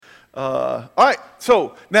All right,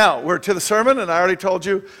 so now we're to the sermon, and I already told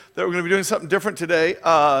you that we're going to be doing something different today.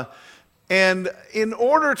 And in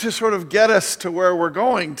order to sort of get us to where we're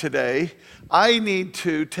going today, I need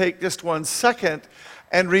to take just 1 second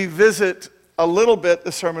and revisit a little bit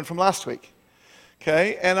the sermon from last week.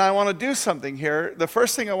 Okay, and I want to do something here. The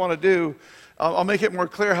first thing I want to do, I'll make it more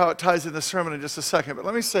clear how it ties in the sermon in just a second, but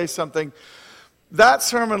let me say something. That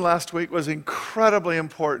sermon last week was incredibly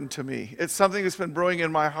important to me. It's something that's been brewing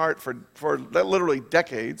in my heart for literally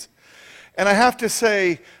decades. And I have to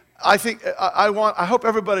say, I hope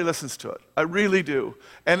everybody listens to it. I really do.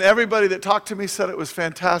 And everybody that talked to me said it was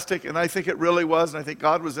fantastic, and I think it really was, and I think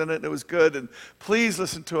God was in it, and it was good. And please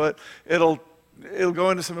listen to it. It'll go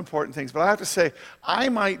into some important things. But I have to say, I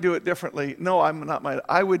might do it differently. No,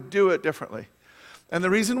 I would do it differently. And the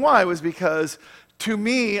reason why was because, to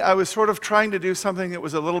me, I was sort of trying to do something that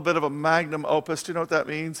was a little bit of a magnum opus. Do you know what that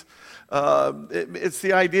means? It's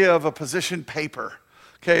the idea of a position paper.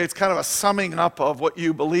 Okay, it's kind of a summing up of what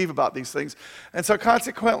you believe about these things. And so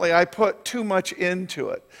consequently, I put too much into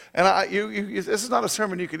it. And this is not a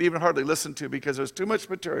sermon you could even hardly listen to because there's too much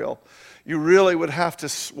material. You really would have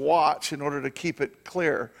to watch in order to keep it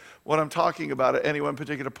clear what I'm talking about at any one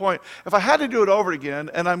particular point. If I had to do it over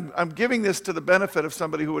again, and I'm giving this to the benefit of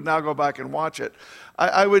somebody who would now go back and watch it,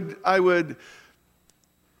 I would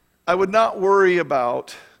not worry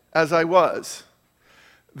about, as I was,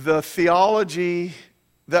 the theology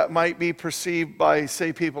that might be perceived by,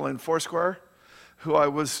 say, people in Foursquare, who I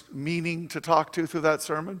was meaning to talk to through that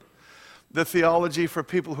sermon. The theology for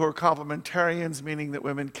people who are complementarians, meaning that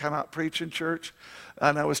women cannot preach in church.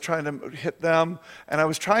 And I was trying to hit them. And I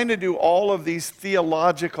was trying to do all of these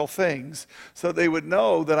theological things so they would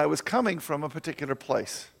know that I was coming from a particular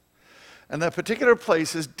place. And that particular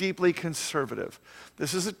place is deeply conservative.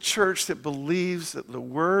 This is a church that believes that the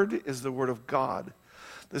Word is the Word of God.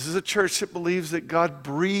 This is a church that believes that God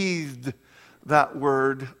breathed that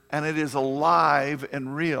word and it is alive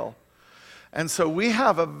and real. And so we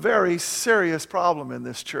have a very serious problem in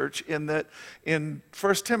this church in that in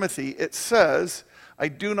 1 Timothy it says, I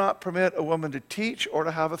do not permit a woman to teach or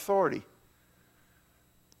to have authority.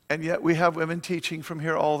 And yet we have women teaching from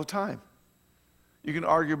here all the time. You can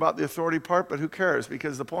argue about the authority part, but who cares?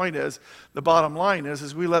 Because the point is, the bottom line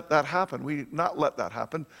is we let that happen. We not let that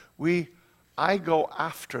happen. I go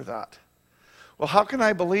after that. Well, how can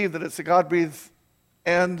I believe that it's a God-breathed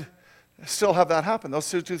and still have that happen?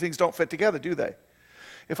 Those two things don't fit together, do they?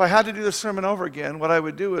 If I had to do the sermon over again, what I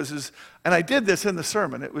would do is, and I did this in the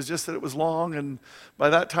sermon, it was just that it was long, and by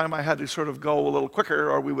that time I had to sort of go a little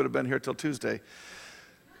quicker, or we would have been here till Tuesday.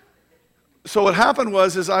 So what happened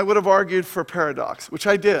was I would have argued for paradox, which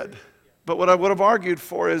I did. But what I would have argued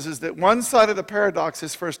for is that one side of the paradox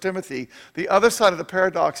is 1 Timothy. The other side of the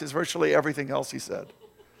paradox is virtually everything else he said.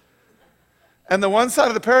 And the one side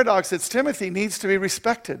of the paradox that's Timothy needs to be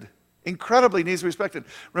respected. Incredibly needs to be respected.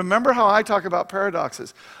 Remember how I talk about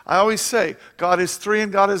paradoxes. I always say, God is three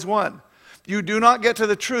and God is one. You do not get to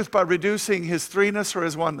the truth by reducing his threeness or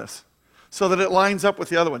his oneness so that it lines up with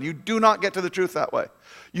the other one. You do not get to the truth that way.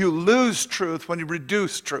 You lose truth when you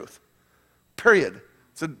reduce truth. Period.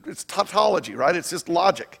 It's tautology, right? It's just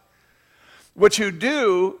logic. What you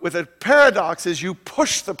do with a paradox is you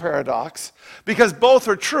push the paradox because both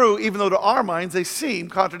are true, even though to our minds they seem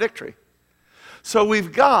contradictory. So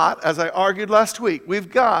we've got, as I argued last week,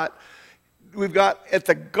 we've got at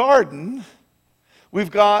the garden,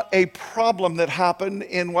 we've got a problem that happened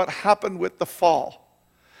in what happened with the fall.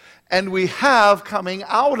 And we have coming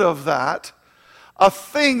out of that a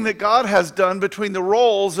thing that God has done between the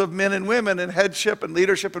roles of men and women and headship and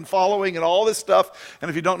leadership and following and all this stuff. And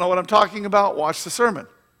if you don't know what I'm talking about, watch the sermon.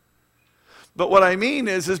 But what I mean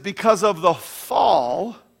is because of the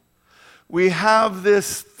fall, we have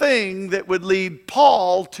this thing that would lead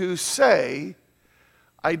Paul to say,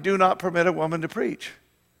 I do not permit a woman to preach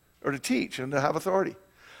or to teach and to have authority.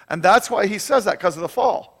 And that's why he says that, because of the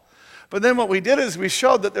fall. But then what we did is we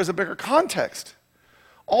showed that there's a bigger context.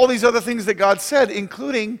 All these other things that God said,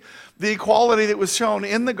 including the equality that was shown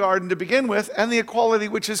in the garden to begin with, and the equality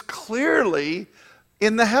which is clearly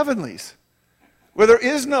in the heavenlies, where there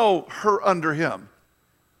is no her under him.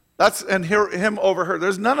 And him over her.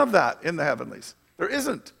 There's none of that in the heavenlies. There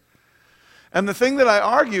isn't. And the thing that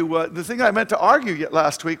I meant to argue yet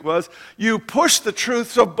last week was, you push the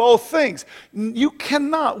truths of both things. We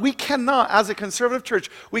cannot, as a conservative church,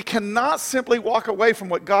 we cannot simply walk away from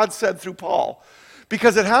what God said through Paul.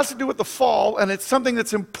 Because it has to do with the fall, and it's something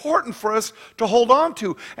that's important for us to hold on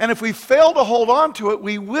to. And if we fail to hold on to it,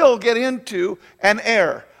 we will get into an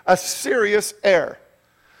error, a serious error.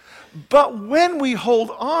 But when we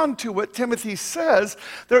hold on to what Timothy says,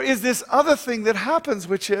 there is this other thing that happens,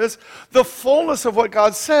 which is the fullness of what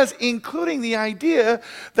God says, including the idea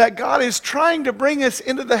that God is trying to bring us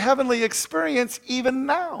into the heavenly experience even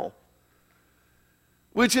now.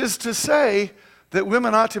 Which is to say that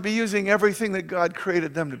women ought to be using everything that God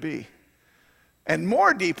created them to be. And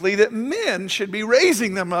more deeply, that men should be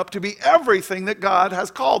raising them up to be everything that God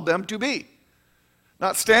has called them to be.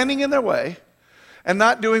 Not standing in their way, and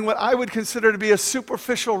not doing what I would consider to be a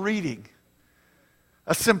superficial reading,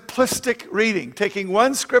 a simplistic reading, taking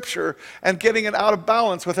one scripture and getting it out of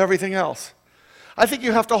balance with everything else. I think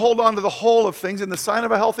you have to hold on to the whole of things, and the sign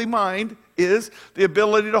of a healthy mind is the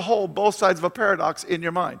ability to hold both sides of a paradox in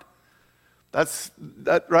your mind.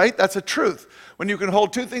 Right? That's a truth. When you can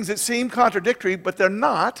hold two things that seem contradictory, but they're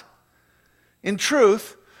not, in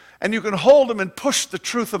truth, and you can hold them and push the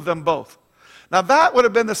truth of them both. Now that would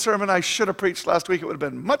have been the sermon I should have preached last week. It would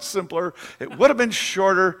have been much simpler. It would have been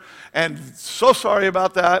shorter, and so sorry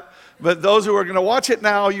about that. But those who are going to watch it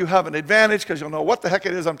now, you have an advantage because you'll know what the heck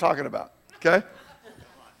it is I'm talking about, okay?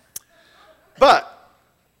 But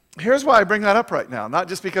here's why I bring that up right now. Not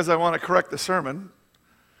just because I want to correct the sermon,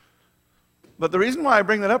 but the reason why I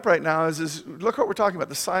bring that up right now is look what we're talking about.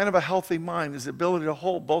 The sign of a healthy mind is the ability to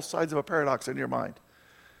hold both sides of a paradox in your mind.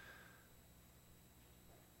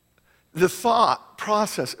 The thought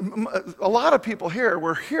process. A lot of people here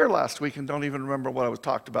were here last week and don't even remember what I was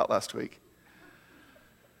talked about last week.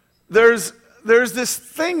 There's this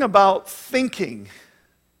thing about thinking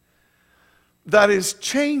that is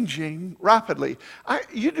changing rapidly.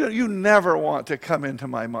 You never want to come into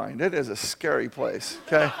my mind. It is a scary place,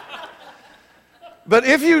 okay? But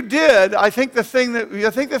if you did, I think the thing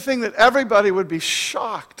that everybody would be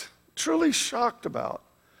shocked, truly shocked about,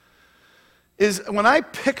 is when I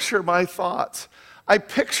picture my thoughts, I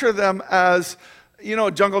picture them as,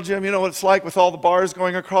 Jungle Gym, you know what it's like with all the bars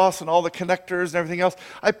going across and all the connectors and everything else.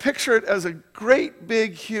 I picture it as a great,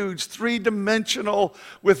 big, huge, three-dimensional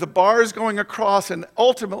with the bars going across, and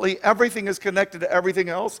ultimately everything is connected to everything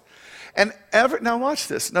else. And now watch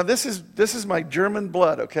this. Now this is my German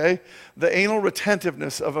blood, okay? The anal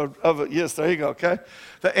retentiveness of yes, there you go, okay?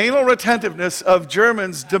 The anal retentiveness of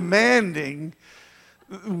Germans demanding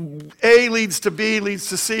A leads to B, leads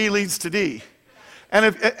to C, leads to D.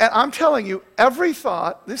 And I'm telling you, every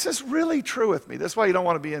thought, this is really true with me. That's why you don't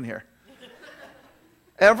want to be in here.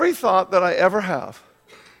 Every thought that I ever have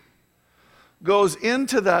goes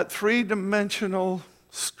into that three-dimensional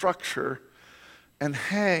structure and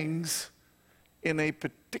hangs in a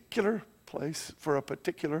particular place for a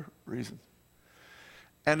particular reason.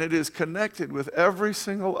 And it is connected with every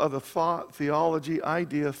single other thought, theology,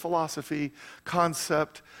 idea, philosophy,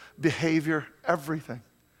 concept, behavior, everything.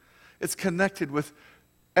 It's connected with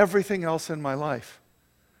everything else in my life.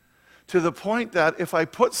 To the point that if I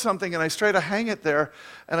put something and I try to hang it there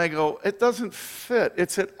and I go, it doesn't fit,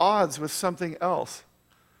 it's at odds with something else,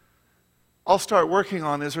 I'll start working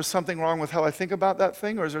on, is there something wrong with how I think about that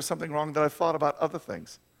thing, or is there something wrong that I've thought about other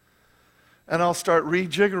things? And I'll start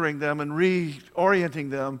rejiggering them and reorienting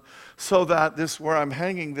them so that where I'm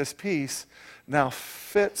hanging this piece now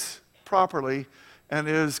fits properly and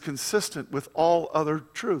is consistent with all other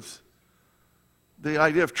truths. The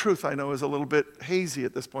idea of truth, I know, is a little bit hazy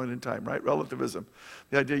at this point in time, right? Relativism.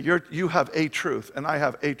 The idea you have a truth and I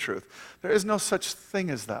have a truth. There is no such thing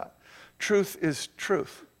as that. Truth is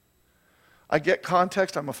truth. I get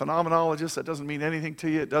context. I'm a phenomenologist. That doesn't mean anything to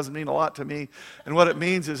you. It doesn't mean a lot to me. And what it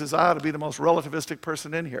means is I ought to be the most relativistic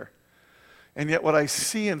person in here. And yet what I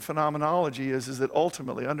see in phenomenology is that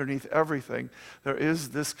ultimately underneath everything, there is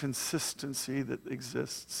this consistency that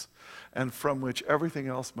exists and from which everything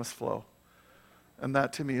else must flow. And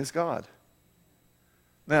that to me is God.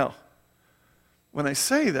 Now, when I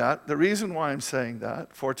say that, the reason why I'm saying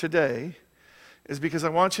that for today is because I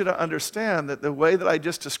want you to understand that the way that I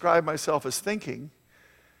just described myself as thinking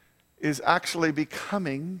is actually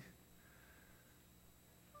becoming,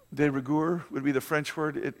 de rigueur would be the French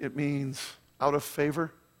word. It means out of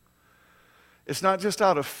favor. It's not just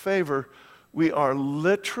out of favor. We are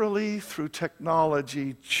literally, through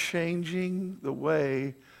technology, changing the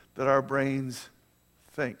way that our brains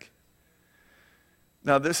think.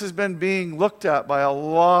 Now, this has been being looked at by a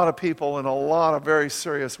lot of people in a lot of very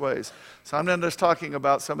serious ways. So I'm not just talking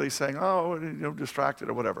about somebody saying, oh, distracted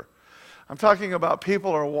or whatever. I'm talking about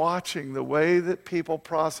people are watching the way that people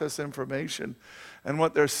process information, and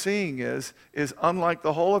what they're seeing is unlike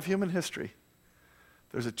the whole of human history.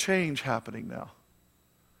 There's a change happening now.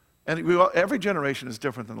 And every generation is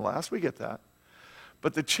different than the last. We get that.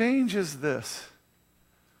 But the change is this: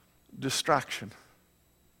 distraction.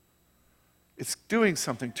 It's doing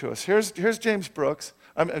something to us. Here's David Brooks,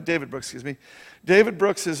 excuse me. David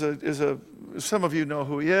Brooks is some of you know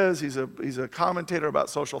who he is. He's a commentator about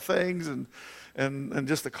social things and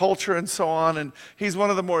just the culture and so on. And he's one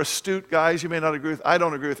of the more astute guys. You may not agree with, I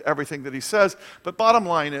don't agree with everything that he says. But bottom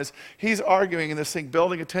line is, he's arguing in this thing,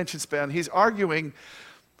 building attention span. He's arguing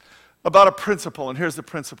about a principle, and here's the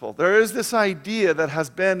principle. There is this idea that has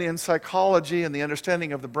been in psychology and the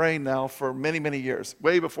understanding of the brain now for many, many years,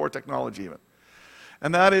 way before technology even.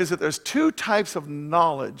 And that is that there's two types of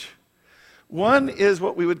knowledge. One is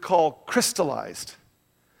what we would call crystallized.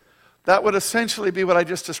 That would essentially be what I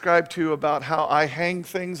just described to you about how I hang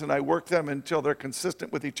things and I work them until they're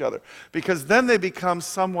consistent with each other. Because then they become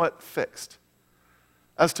somewhat fixed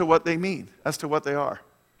as to what they mean, as to what they are.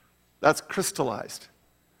 That's crystallized.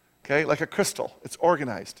 Okay, like a crystal. It's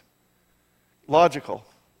organized, logical,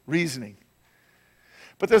 reasoning.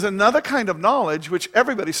 But there's another kind of knowledge which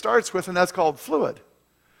everybody starts with, and that's called fluid.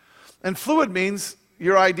 And fluid means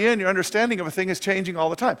your idea and your understanding of a thing is changing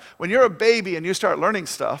all the time. When you're a baby and you start learning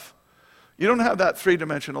stuff, you don't have that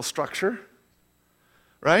three-dimensional structure,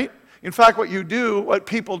 right? In fact, what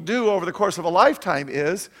people do over the course of a lifetime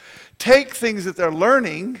is take things that they're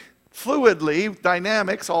learning fluidly,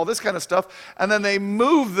 dynamics, all this kind of stuff, and then they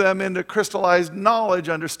move them into crystallized knowledge,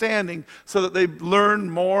 understanding, so that they learn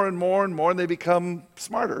more and more and more, and they become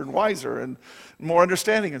smarter and wiser and more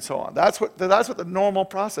understanding and so on. That's what the normal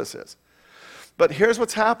process is. But here's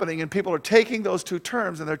what's happening, and people are taking those two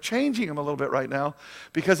terms and they're changing them a little bit right now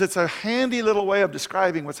because it's a handy little way of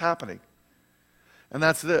describing what's happening. And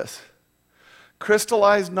that's this.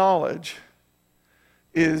 Crystallized knowledge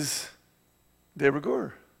is de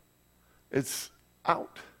rigueur. It's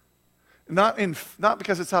out. Not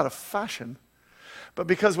because it's out of fashion, but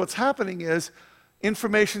because what's happening is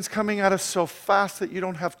information's coming at us so fast that you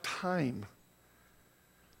don't have time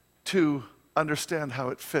to understand how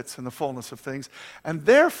it fits in the fullness of things. And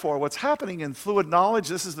therefore, what's happening in fluid knowledge,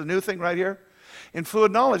 this is the new thing right here. In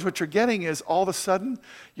fluid knowledge, what you're getting is all of a sudden,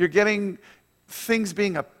 you're getting things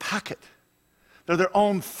being a packet. They're their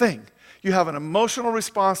own thing. You have an emotional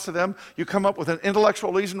response to them. You come up with an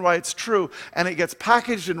intellectual reason why it's true, and it gets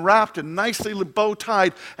packaged and wrapped and nicely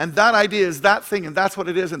bow-tied, and that idea is that thing, and that's what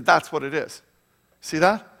it is, and that's what it is. See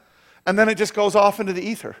that? And then it just goes off into the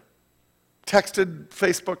ether. Texted,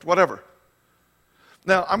 Facebooked, whatever.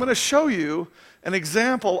 Now, I'm going to show you an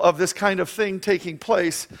example of this kind of thing taking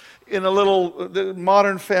place in a little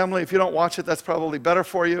Modern Family. If you don't watch it, that's probably better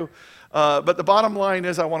for you. But the bottom line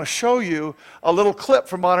is I want to show you a little clip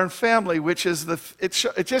from Modern Family, which is,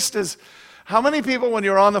 it just is, how many people when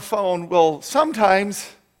you're on the phone will sometimes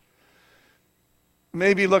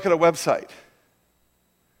maybe look at a website?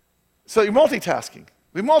 So you're multitasking.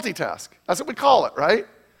 We multitask. That's what we call it, right?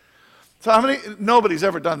 So nobody's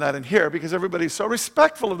ever done that in here because everybody's so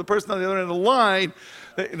respectful of the person on the other end of the line.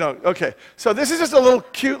 Okay. So this is just a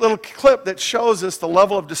cute little clip that shows us the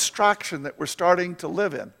level of distraction that we're starting to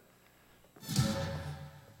live in.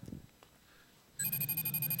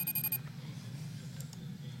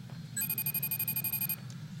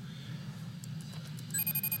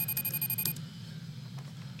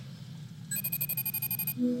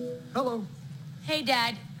 Hello. Hey,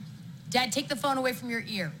 Dad. Dad, take the phone away from your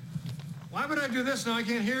ear. Why would I do this now? I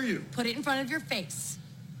can't hear you. Put it in front of your face.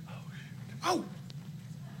 Oh!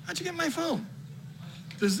 How'd you get my phone?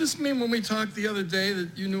 Does this mean when we talked the other day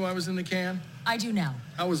that you knew I was in the can? I do now.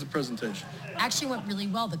 How was the presentation? Actually went really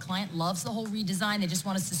well. The client loves the whole redesign. They just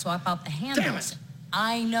want us to swap out the handles. Damn it!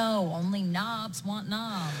 I know. Only knobs want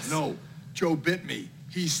knobs. No. Joe bit me.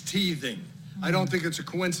 He's teething. I don't think it's a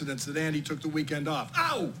coincidence that Andy took the weekend off.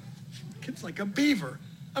 Ow! Kid's like a beaver.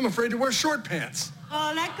 I'm afraid to wear short pants.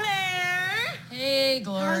 Hola, Claire. Hey,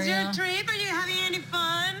 Gloria. How's your trip? Are you having any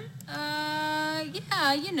fun?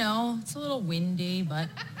 Yeah, you know, it's a little windy, but...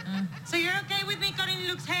 So you're okay with me cutting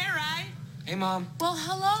Luke's hair, right? Hey, Mom. Well,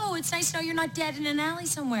 hello. It's nice to know you're not dead in an alley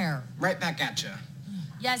somewhere. Right back at you.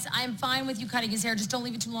 Yes, I'm fine with you cutting his hair. Just don't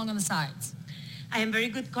leave it too long on the sides. I am very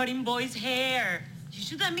good cutting boys' hair. You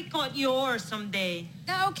should let me cut yours someday.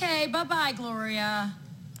 Okay, bye-bye, Gloria.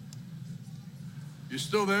 You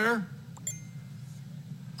still there?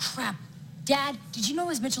 Crap. Dad, did you know it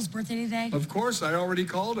was Mitchell's birthday today? Of course, I already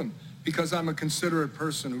called him because I'm a considerate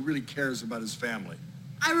person who really cares about his family.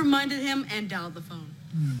 I reminded him and dialed the phone.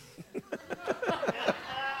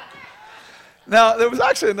 Now, there was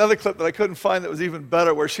actually another clip that I couldn't find that was even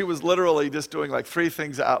better where she was literally just doing like 3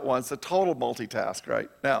 things at once, a total multitask, right?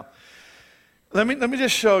 Now, let me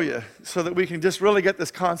just show you so that we can just really get this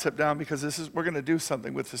concept down because we're going to do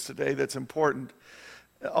something with this today that's important.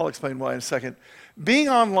 I'll explain why in a second. Being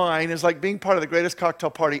online is like being part of the greatest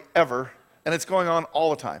cocktail party ever and it's going on all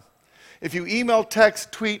the time. If you email,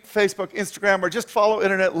 text, tweet, Facebook, Instagram, or just follow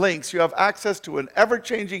internet links, you have access to an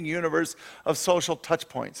ever-changing universe of social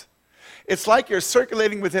touchpoints. It's like you're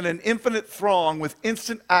circulating within an infinite throng with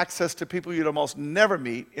instant access to people you'd almost never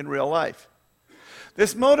meet in real life.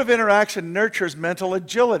 This mode of interaction nurtures mental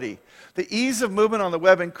agility. The ease of movement on the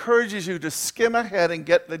web encourages you to skim ahead and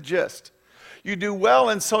get the gist. You do well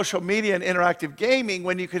in social media and interactive gaming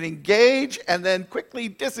when you can engage and then quickly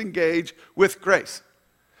disengage with grace.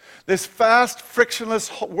 This fast,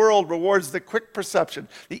 frictionless world rewards the quick perception,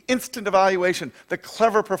 the instant evaluation, the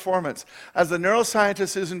clever performance. As the neuroscientist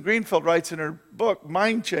Susan Greenfield writes in her book,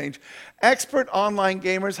 Mind Change, expert online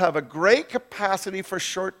gamers have a great capacity for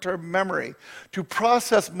short-term memory, to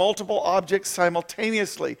process multiple objects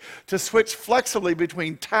simultaneously, to switch flexibly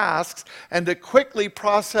between tasks, and to quickly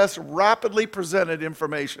process rapidly presented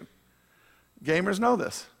information. Gamers know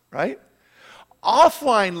this, right?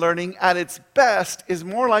 Offline learning at its best is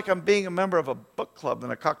more like being a member of a book club than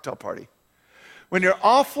a cocktail party. When you're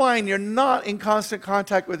offline, you're not in constant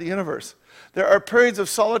contact with the universe. There are periods of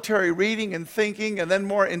solitary reading and thinking, and then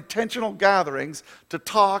more intentional gatherings to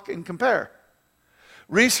talk and compare.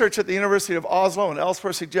 Research at the University of Oslo and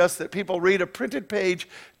elsewhere suggests that people read a printed page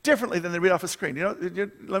differently than they read off a screen.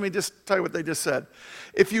 Let me just tell you what they just said.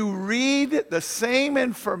 If you read the same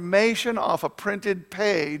information off a printed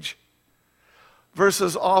page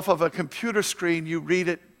versus off of a computer screen, you read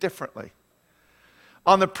it differently.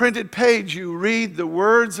 On the printed page, you read the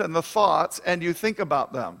words and the thoughts, and you think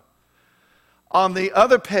about them. On the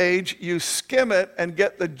other page, you skim it and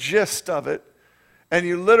get the gist of it, and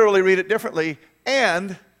you literally read it differently.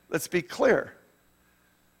 And, let's be clear,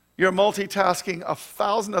 you're multitasking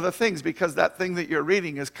 1,000 other things because that thing that you're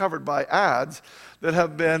reading is covered by ads that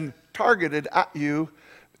have been targeted at you,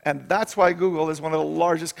 and that's why Google is one of the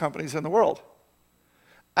largest companies in the world.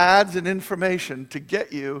 Ads and information to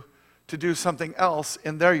get you to do something else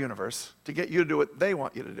in their universe, to get you to do what they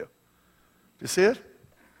want you to do. Do you see it?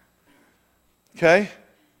 Okay?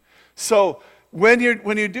 So when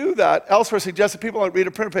you do that, elsewhere suggests that people that read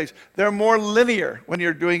a printed page, they're more linear when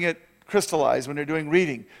you're doing it crystallized, when you're doing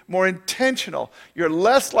reading, more intentional. You're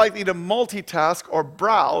less likely to multitask or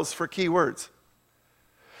browse for keywords.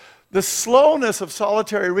 The slowness of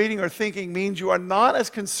solitary reading or thinking means you are not as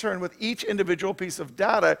concerned with each individual piece of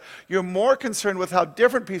data. You're more concerned with how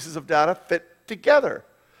different pieces of data fit together.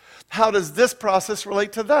 How does this process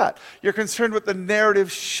relate to that? You're concerned with the narrative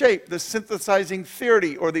shape, the synthesizing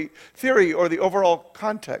theory or the overall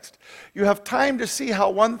context. You have time to see how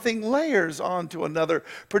one thing layers onto another,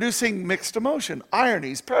 producing mixed emotion,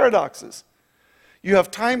 ironies, paradoxes. You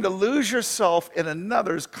have time to lose yourself in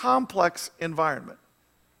another's complex environment.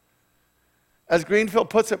 As Greenfield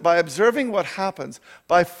puts it, by observing what happens,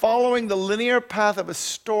 by following the linear path of a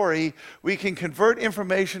story, we can convert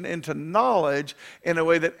information into knowledge in a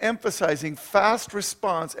way that emphasizing fast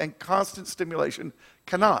response and constant stimulation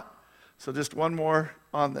cannot. So just one more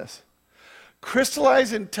on this.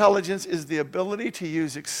 Crystallized intelligence is the ability to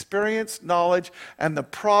use experience, knowledge, and the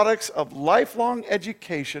products of lifelong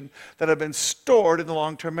education that have been stored in the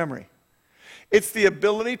long-term memory. It's the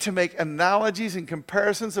ability to make analogies and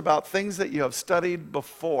comparisons about things that you have studied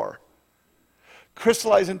before.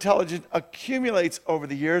 Crystallized intelligence accumulates over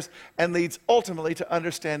the years and leads ultimately to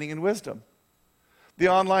understanding and wisdom. The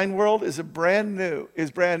online world is brand new,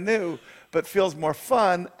 but feels more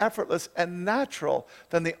fun, effortless, and natural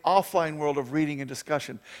than the offline world of reading and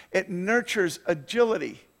discussion. It nurtures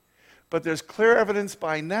agility, but there's clear evidence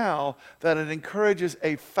by now that it encourages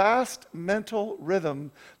a fast mental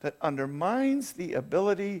rhythm that undermines the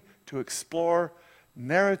ability to explore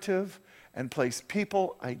narrative and place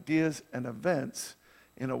people, ideas, and events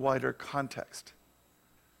in a wider context.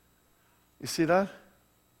 You see that?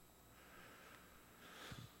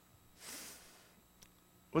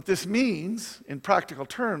 What this means, in practical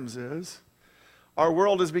terms, is our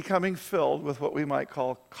world is becoming filled with what we might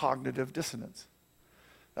call cognitive dissonance.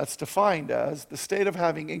 That's defined as the state of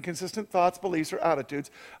having inconsistent thoughts, beliefs, or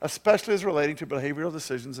attitudes, especially as relating to behavioral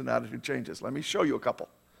decisions and attitude changes. Let me show you a couple.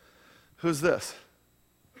 Who's this?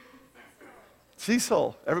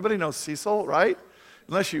 Cecil. Everybody knows Cecil, right?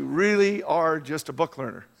 Unless you really are just a book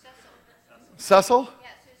learner. Cecil?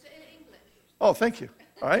 Yes, it's in English. Oh, thank you.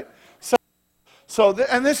 All right. So,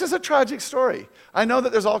 and this is a tragic story. I know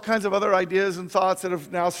that there's all kinds of other ideas and thoughts that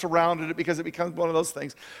have now surrounded it because it becomes one of those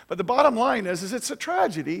things. But the bottom line is it's a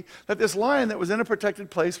tragedy that this lion that was in a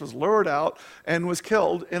protected place was lured out and was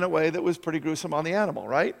killed in a way that was pretty gruesome on the animal,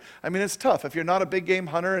 right? I mean, it's tough. If you're not a big game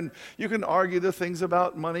hunter, and you can argue the things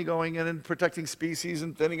about money going in and protecting species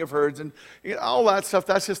and thinning of herds and all that stuff,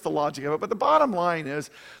 that's just the logic of it. But the bottom line is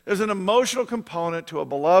there's an emotional component to a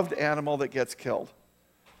beloved animal that gets killed.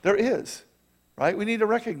 There is. Right? We need to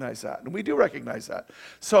recognize that, and we do recognize that.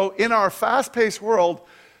 So in our fast-paced world,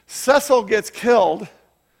 Cecil gets killed,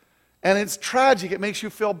 and it's tragic. It makes you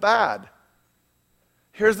feel bad.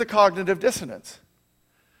 Here's the cognitive dissonance.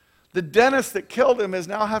 The dentist that killed him is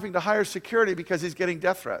now having to hire security because he's getting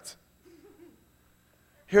death threats.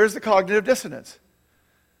 Here's the cognitive dissonance.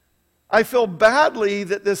 I feel badly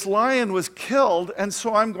that this lion was killed, and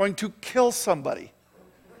so I'm going to kill somebody.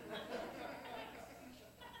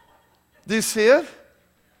 Do you see it?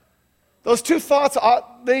 Those two thoughts,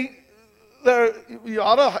 you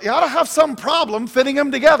ought to have some problem fitting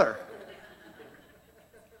them together.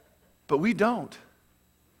 But we don't.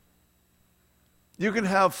 You can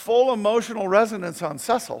have full emotional resonance on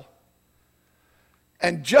Cecil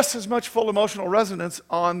and just as much full emotional resonance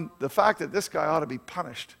on the fact that this guy ought to be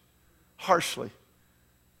punished harshly.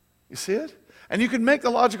 You see it? And you can make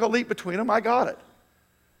the logical leap between them. I got it.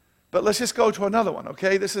 But let's just go to another one,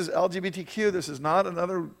 okay? This is LGBTQ. This is not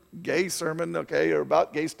another gay sermon, okay, or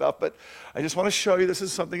about gay stuff, but I just want to show you this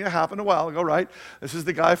is something that happened a while ago, right? This is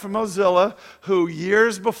the guy from Mozilla who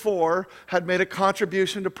years before had made a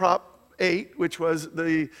contribution to Prop 8, which was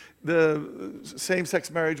the same-sex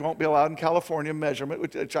marriage won't be allowed in California measurement,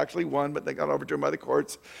 which actually won, but they got overturned by the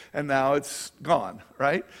courts, and now it's gone,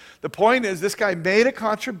 right? The point is this guy made a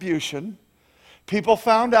contribution. People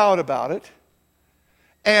found out about it.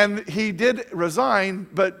 And he did resign,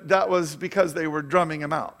 but that was because they were drumming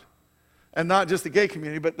him out. And not just the gay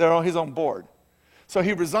community, but they're on his own board. So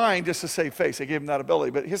he resigned just to save face. They gave him that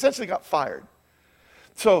ability, but he essentially got fired.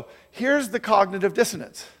 So here's the cognitive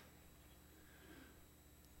dissonance.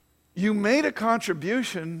 You made a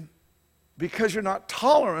contribution because you're not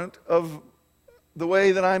tolerant of the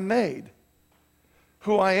way that I'm made,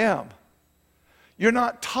 who I am. You're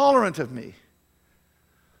not tolerant of me.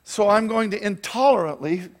 So I'm going to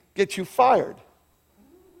intolerantly get you fired.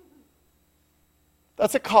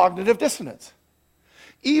 That's a cognitive dissonance.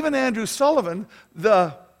 Even Andrew Sullivan,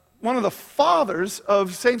 one of the fathers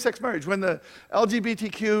of same-sex marriage, when the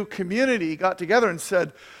LGBTQ community got together and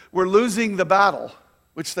said, we're losing the battle,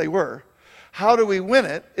 which they were, how do we win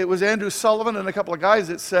it? It was Andrew Sullivan and a couple of guys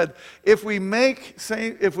that said, if we make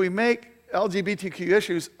LGBTQ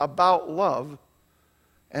issues about love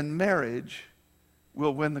and marriage,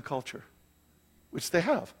 will win the culture, which they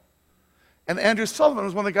have. And Andrew Sullivan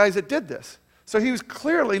was one of the guys that did this. So he was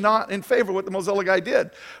clearly not in favor of what the Mozilla guy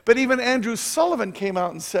did. But even Andrew Sullivan came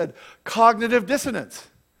out and said, cognitive dissonance.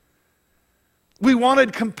 We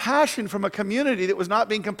wanted compassion from a community that was not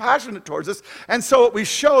being compassionate towards us, and so what we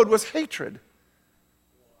showed was hatred.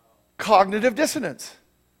 Cognitive dissonance.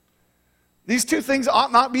 These two things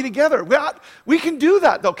ought not be together. We can do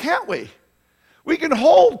that, though, can't we? We can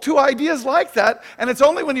hold two ideas like that, and it's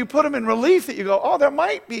only when you put them in relief that you go, oh, I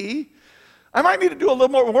might need to do a little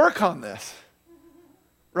more work on this.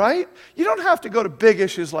 Right? You don't have to go to big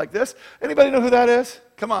issues like this. Anybody know who that is?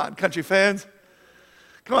 Come on, country fans.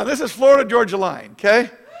 Come on, this is Florida Georgia Line, okay?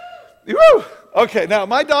 Woo! Okay, now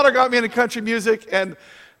my daughter got me into country music, and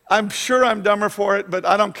I'm sure I'm dumber for it, but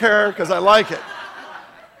I don't care because I like it.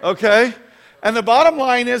 Okay? And the bottom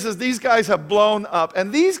line is these guys have blown up.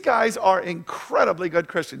 And these guys are incredibly good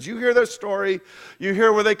Christians. You hear their story. You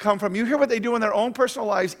hear where they come from. You hear what they do in their own personal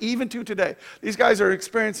lives, even to today. These guys are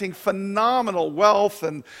experiencing phenomenal wealth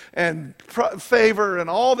and favor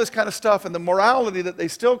and all this kind of stuff. And the morality that they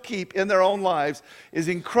still keep in their own lives is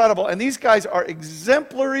incredible. And these guys are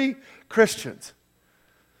exemplary Christians.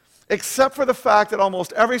 Except for the fact that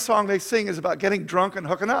almost every song they sing is about getting drunk and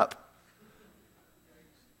hooking up.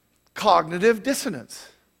 Cognitive dissonance.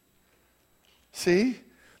 See?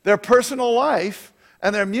 Their personal life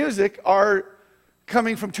and their music are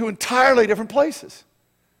coming from two entirely different places.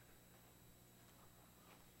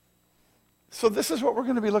 So this is what we're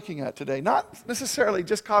going to be looking at today. Not necessarily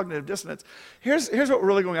just cognitive dissonance. Here's what we're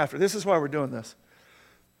really going after. This is why we're doing this.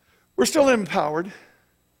 We're still empowered.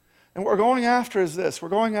 And what we're going after is this. We're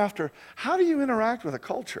going after, how do you interact with a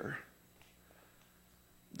culture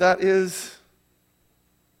that is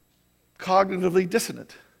cognitively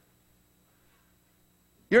dissonant?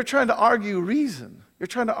 You're trying to argue reason. You're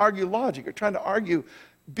trying to argue logic. You're trying to argue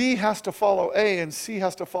B has to follow A and C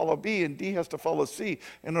has to follow B and D has to follow C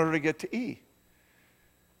in order to get to E.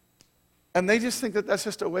 And they just think that that's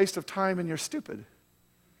just a waste of time and you're stupid.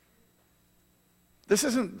 This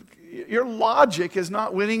isn't, your logic is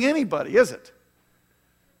not winning anybody, is it?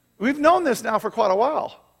 We've known this now for quite a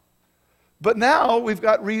while. But now we've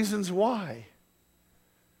got reasons why.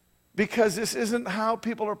 Because this isn't how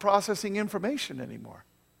people are processing information anymore.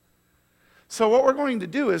 So what we're going to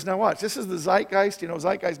do is, now watch, this is the zeitgeist. You know,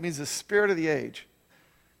 zeitgeist means the spirit of the age.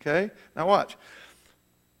 Okay? Now watch.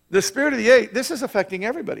 The spirit of the age, this is affecting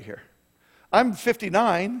everybody here. I'm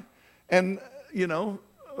 59, and, you know,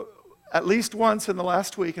 at least once in the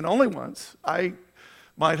last week, and only once, I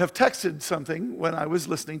might have texted something when I was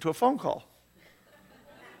listening to a phone call.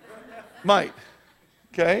 Might.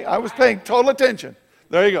 Okay? I was paying total attention.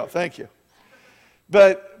 There you go. Thank you.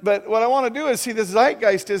 But what I want to do is see, this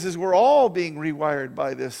zeitgeist is we're all being rewired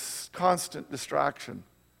by this constant distraction,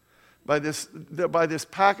 by this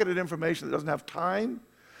packeted information that doesn't have time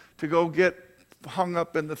to go get hung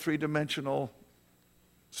up in the three-dimensional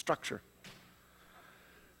structure.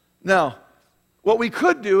 Now, what we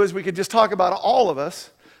could do is we could just talk about all of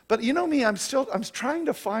us, but you know me, I'm trying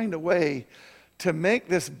to find a way to make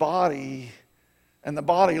this body and the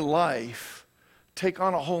body life take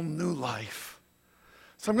on a whole new life.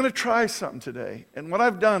 So I'm going to try something today. And what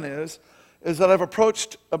I've done is that I've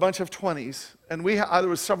approached a bunch of 20s, and there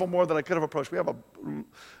was several more that I could have approached. We have a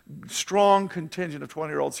strong contingent of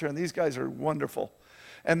 20-year-olds here, and these guys are wonderful.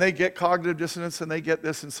 And they get cognitive dissonance, and they get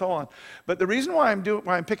this and so on. But the reason why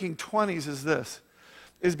I'm picking 20s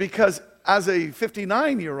is because as a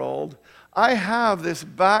 59-year-old, I have this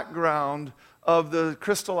background of the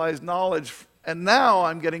crystallized knowledge, and now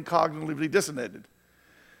I'm getting cognitively dissonated,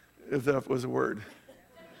 if that was a word.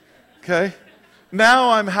 Okay?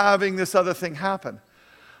 Now I'm having this other thing happen.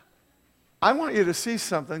 I want you to see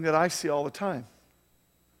something that I see all the time.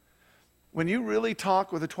 When you really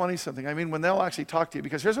talk with a 20-something, I mean when they'll actually talk to you,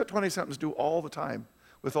 because here's what 20-somethings do all the time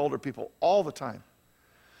with older people, all the time.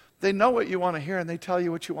 They know what you want to hear, and they tell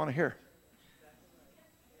you what you want to hear.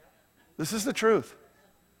 This is the truth.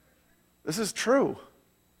 This is true.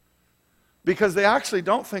 Because they actually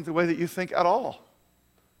don't think the way that you think at all.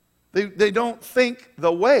 They don't think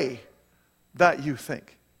the way that you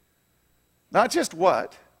think. Not just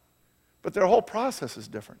what, but their whole process is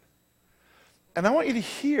different. And I want you to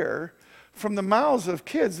hear from the mouths of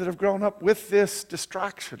kids that have grown up with this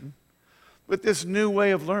distraction, with this new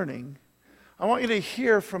way of learning. I want you to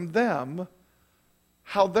hear from them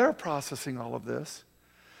how they're processing all of this,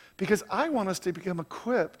 because I want us to become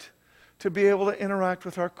equipped to be able to interact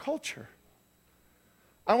with our culture.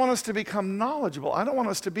 I want us to become knowledgeable. I don't want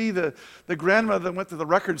us to be the grandmother that went to the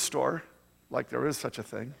record store, like there is such a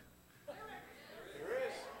thing. They're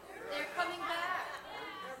coming back.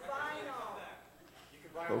 They're buying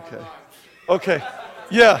all. Okay.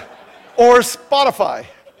 Yeah. Or Spotify.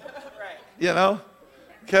 You know?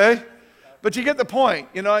 Okay? But you get the point.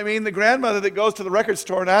 You know what I mean? The grandmother that goes to the record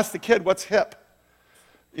store and asks the kid what's hip.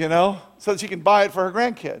 You know? So that she can buy it for her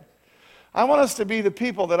grandkid. I want us to be the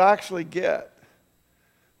people that actually get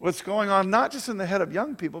what's going on, not just in the head of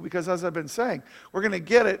young people, because as I've been saying, we're going to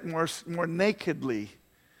get it more nakedly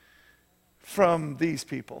from these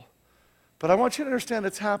people. But I want you to understand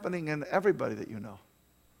it's happening in everybody that you know.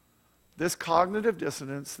 This cognitive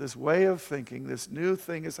dissonance, this way of thinking, this new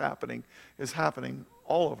thing is happening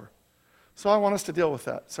all over. So I want us to deal with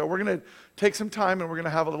that. So we're going to take some time and we're going to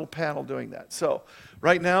have a little panel doing that. So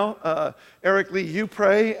right now, Eric Lee, you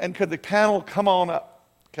pray, and could the panel come on up,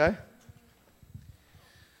 okay?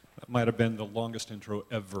 That might have been the longest intro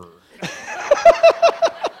ever.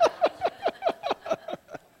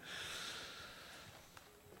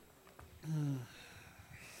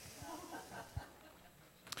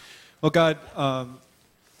 Well, God,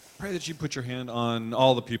 pray that you put your hand on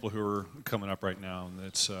all the people who are coming up right now, and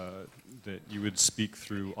that you would speak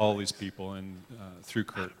through all these people and through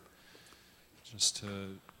Kurt, just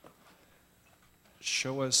to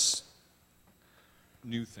show us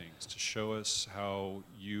new things, to show us how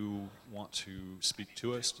you want to speak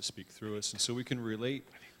to us, to speak through us, and so we can relate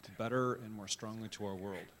better and more strongly to our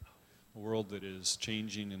world, a world that is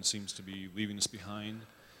changing and seems to be leaving us behind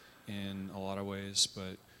in a lot of ways,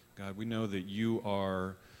 but God, we know that you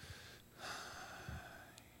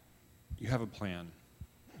have a plan.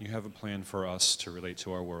 You have a plan for us to relate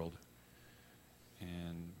to our world,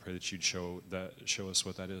 and pray that you'd show us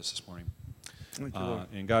what that is this morning. Thank you, Lord.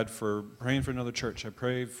 And God, for praying for another church, I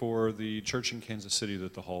pray for the church in Kansas City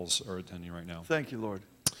that the Halls are attending right now. Thank you, Lord.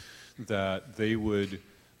 That they would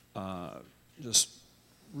just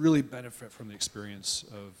really benefit from the experience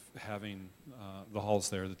of having the halls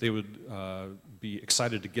there, that they would be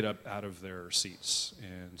excited to get up out of their seats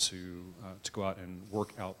and to go out and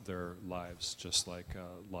work out their lives, just like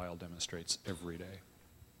Lyle demonstrates every day.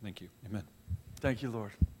 Thank you. Amen. Thank you,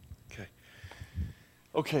 Lord. Okay.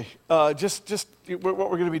 Okay. What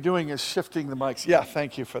we're going to be doing is shifting the mics. Yeah,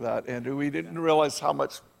 thank you for that, Andrew. We didn't realize how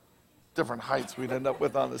much different heights we'd end up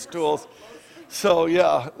with on the stools. So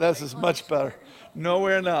yeah, this is much better. No,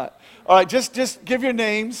 we're not. All right, just give your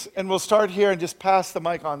names, and we'll start here and just pass the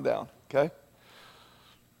mic on down, okay?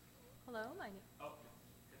 Hello, my name.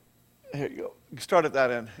 Here you go. You start at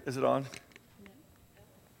that end. Is it on?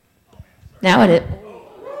 Now it is.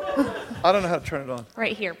 I don't know how to turn it on.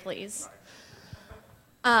 Right here, please.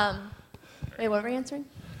 Wait, what were we answering?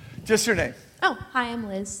 Just your name. Oh, hi, I'm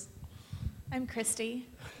Liz. I'm Christy.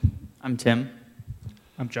 I'm Tim.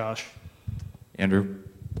 I'm Josh. Andrew.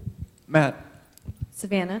 Matt.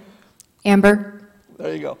 Savannah. Amber.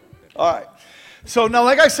 There you go. All right. So now,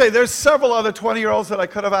 like I say, there's several other 20-year-olds that I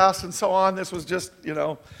could have asked and so on. This was just,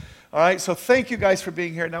 all right. So thank you guys for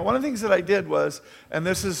being here. Now, one of the things that I did was, and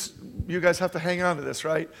this is, you guys have to hang on to this,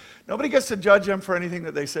 right? Nobody gets to judge them for anything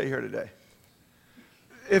that they say here today.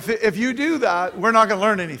 If you do that, we're not going to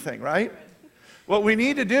learn anything, right? What we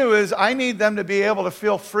need to do is I need them to be able to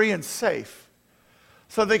feel free and safe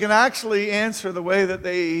so they can actually answer the way that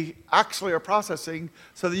they actually are processing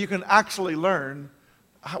so that you can actually learn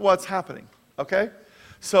what's happening, okay?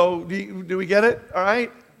 So do we get it, all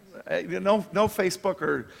right? No Facebook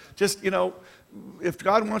or just, if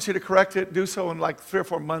God wants you to correct it, do so in like 3 or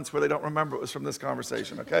 4 months where they don't remember it was from this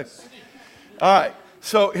conversation, okay? All right,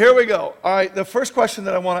 so here we go. All right, the first question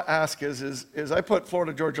that I want to ask is I put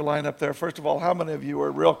Florida Georgia Line up there. First of all, how many of you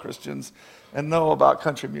are real Christians and know about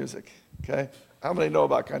country music, okay? How many know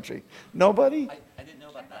about country? Nobody? I didn't know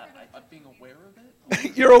about that. I'm being aware of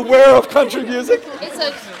it. You're aware of country music?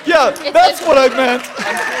 That's what I meant.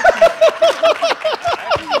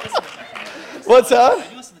 What's that? I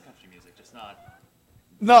do listen to country music, just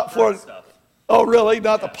not Florida stuff. Oh, really?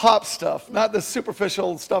 Not the pop stuff, not the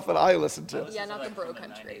superficial stuff that I listen to. Yeah, not the bro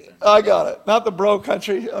country. I got it. Not the bro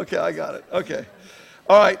country. Okay, I got it. Okay.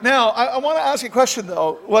 All right. Now, I want to ask you a question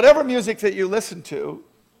though. Whatever music that you listen to,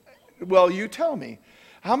 well, you tell me.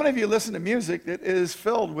 How many of you listen to music that is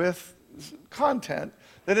filled with content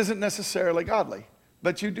that isn't necessarily godly,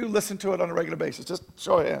 but you do listen to it on a regular basis? Just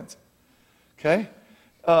show of hands. Okay?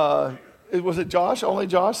 Was it Josh? Only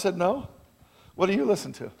Josh said no? What do you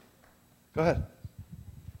listen to? Go ahead.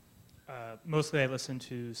 Mostly I listen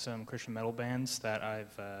to some Christian metal bands that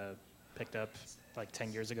I've picked up like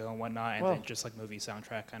 10 years ago and whatnot, and then just like movie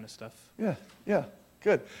soundtrack kind of stuff. Yeah,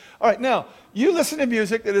 good. All right, now, you listen to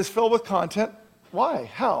music that is filled with content. Why?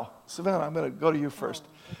 How? Savannah, I'm going to go to you first.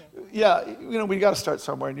 Okay. Yeah, we got to start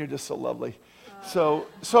somewhere, and you're just so lovely. So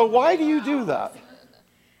why do you do that?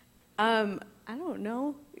 I don't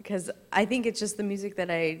know, because I think it's just the music that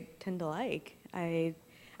I tend to like.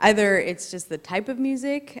 Either it's just the type of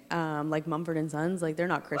music, like Mumford & Sons, like they're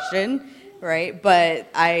not Christian, right? But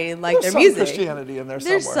I like their music. There's some Christianity in there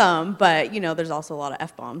somewhere. There's some, but there's also a lot of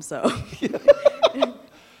F-bombs, so.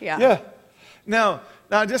 Yeah. Now,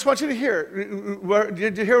 I just want you to hear.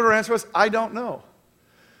 Did you hear what her answer was? I don't know.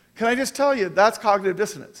 Can I just tell you, that's cognitive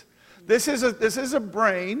dissonance. This is a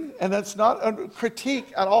brain, and that's not a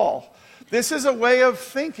critique at all. This is a way of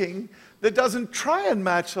thinking that doesn't try and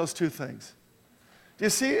match those two things. Do you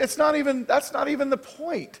see? That's not even the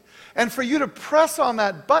point. And for you to press on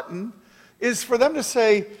that button is for them to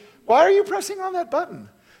say, why are you pressing on that button?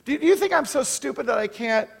 Do you think I'm so stupid that I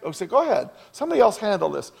can't? Oh, so go ahead. Somebody else handle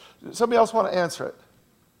this. Somebody else want to answer it.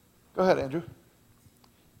 Go ahead, Andrew.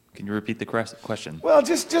 Can you repeat the question? Well,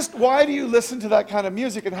 just why do you listen to that kind of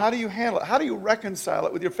music, and how do you handle it? How do you reconcile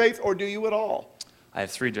it with your faith, or do you at all? I have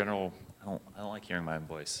 3 general. I don't like hearing my own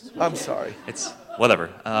voice. I'm sorry. It's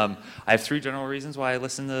whatever. I have 3 general reasons why I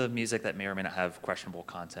listen to music that may or may not have questionable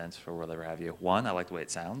content or whatever have you. 1, I like the way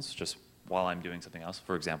it sounds, just while I'm doing something else.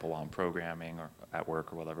 For example, while I'm programming or at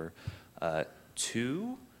work or whatever.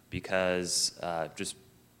 2, because just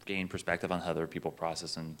gain perspective on how other people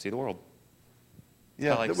process and see the world.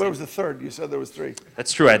 Yeah. What was the third? You said there was 3.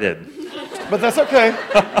 That's true. I did. But that's okay.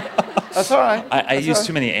 That's all right. I used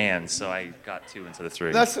too many ands, so I got 2 instead of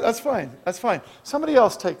 3. That's fine. That's fine. Somebody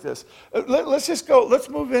else take this. Let's just go. Let's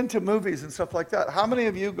move into movies and stuff like that. How many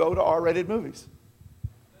of you go to R-rated movies?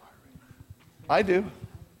 I do.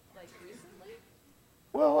 Like recently?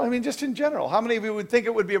 Well, I mean, just in general. How many of you would think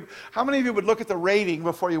it would be? How many of you would look at the rating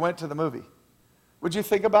before you went to the movie? Would you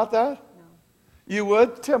think about that? No. You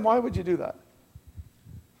would, Tim. Why would you do that?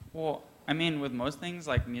 Well, I mean, with most things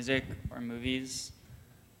like music or movies,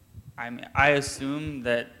 I assume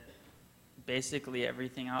that basically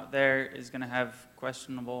everything out there is going to have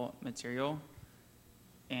questionable material,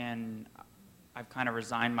 and I've kind of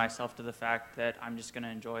resigned myself to the fact that I'm just going to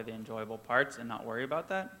enjoy the enjoyable parts and not worry about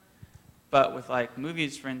that. But with like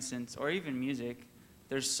movies, for instance, or even music,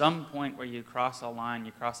 there's some point where you cross a line,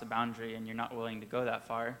 you cross a boundary, and you're not willing to go that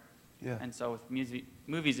far. Yeah. And so with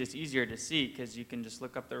movies, it's easier to see because you can just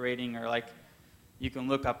look up the rating, or like you can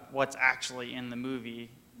look up what's actually in the movie,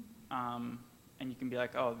 and you can be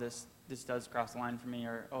like, oh, this does cross the line for me,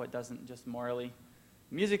 or oh, it doesn't, just morally.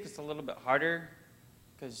 Music is a little bit harder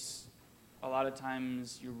because a lot of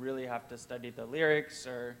times you really have to study the lyrics,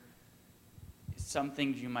 or some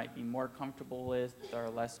things you might be more comfortable with or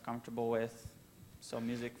less comfortable with. So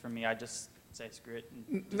music for me, I just say screw it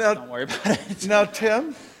and just don't worry about it. Now,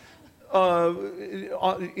 Tim,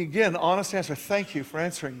 again, honest answer. Thank you for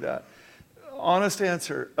answering that. Honest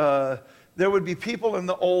answer. There would be people in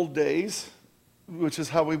the old days, which is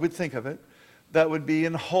how we would think of it, that would be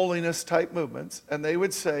in holiness type movements, and they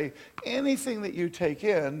would say anything that you take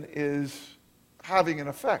in is having an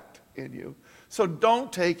effect in you. So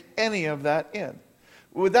don't take any of that in.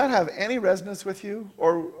 Would that have any resonance with you?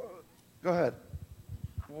 Or go ahead.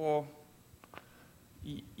 Well,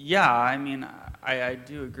 yeah, I mean, I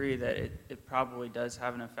do agree that it probably does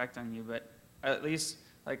have an effect on you, but at least,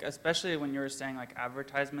 like, especially when you were saying, like,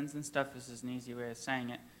 advertisements and stuff, this is an easy way of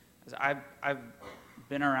saying it, because I've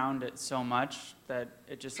been around it so much that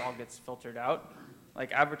it just all gets filtered out.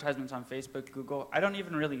 Like, advertisements on Facebook, Google, I don't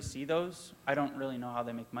even really see those. I don't really know how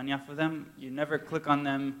they make money off of them. You never click on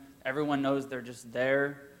them. Everyone knows they're just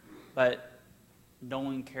there, but no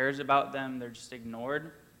one cares about them. They're just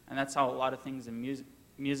ignored. And that's how a lot of things in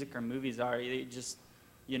music or movies are.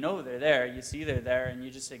 You know they're there, you see they're there, and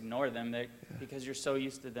you just ignore them. Because you're so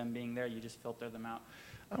used to them being there, you just filter them out.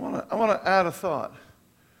 I want to add a thought.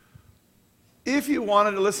 If you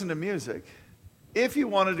wanted to listen to music, if you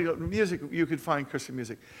wanted to go to music, you could find Christian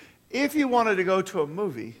music. If you wanted to go to a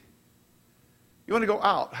movie, you want to go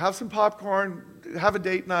out, have some popcorn, have a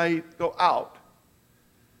date night, go out.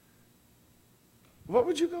 What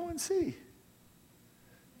would you go and see?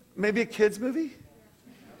 Maybe a kid's movie?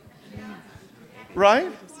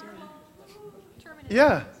 Right?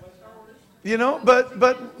 Yeah. You know,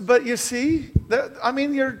 but you see, I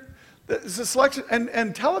mean, there's a selection,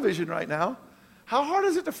 and television right now. How hard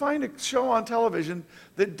is it to find a show on television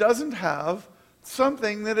that doesn't have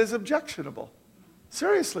something that is objectionable?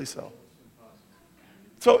 Seriously so.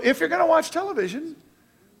 So if you're going to watch television,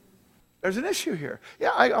 there's an issue here. Yeah,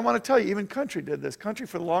 I want to tell you, even country did this. Country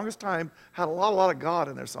for the longest time had a lot of God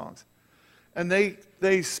in their songs. And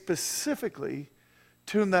they specifically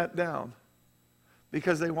tuned that down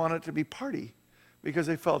because they wanted it to be party, because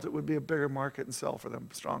they felt it would be a bigger market and sell for them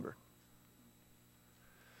stronger.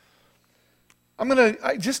 I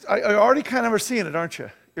already kind of are seeing it, aren't you?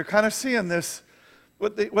 You're kind of seeing this.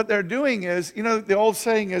 What they're doing is, you know, the old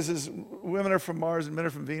saying is women are from Mars and men are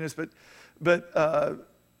from Venus, but the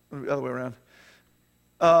other way around.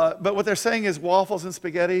 But what they're saying is waffles and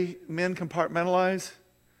spaghetti, men compartmentalize.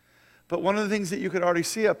 But one of the things that you could already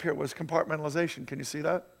see up here was compartmentalization. Can you see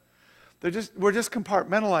that? We're just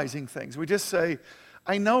compartmentalizing things. We just say,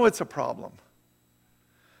 I know it's a problem,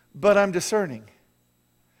 but I'm discerning.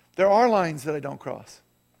 There are lines that I don't cross.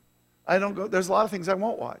 There's a lot of things I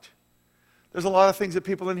won't watch. There's a lot of things that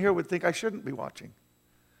people in here would think I shouldn't be watching.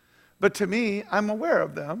 But to me, I'm aware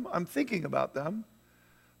of them. I'm thinking about them.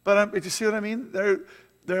 But you see what I mean?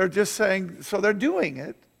 They're just saying, so they're doing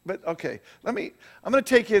it. But okay, I'm going to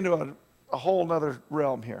take you into a whole other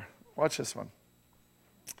realm here. Watch this one.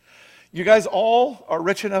 You guys all are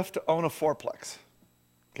rich enough to own a fourplex.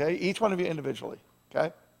 Okay? Each one of you individually.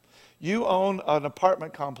 Okay? You own an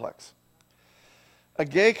apartment complex. A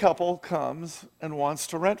gay couple comes and wants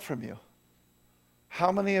to rent from you.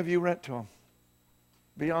 How many of you rent to them?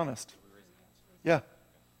 Be honest. Yeah.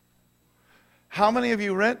 How many of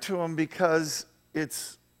you rent to them because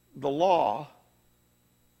it's the law?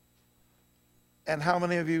 And how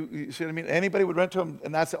many of you see what I mean? Anybody would rent to them,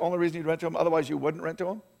 and that's the only reason you'd rent to them, otherwise you wouldn't rent to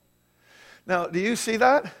them? Now, do you see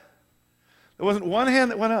that? There wasn't one hand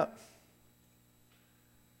that went up.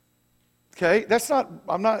 Okay? This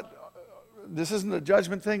isn't a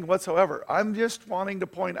judgment thing whatsoever. I'm just wanting to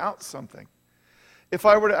point out something. If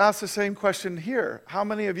I were to ask the same question here, how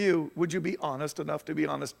many of you, would you be honest enough to be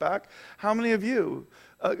honest back? How many of you,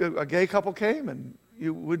 a gay couple came and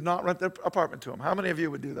you would not rent their apartment to them? How many of you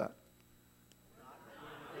would do that?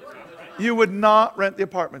 You would not rent the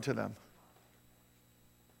apartment to them.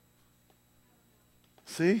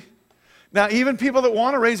 See? Now, even people that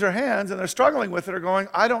want to raise their hands and they're struggling with it are going,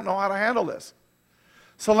 I don't know how to handle this.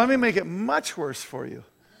 So let me make it much worse for you.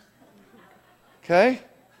 Okay?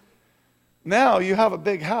 Now you have a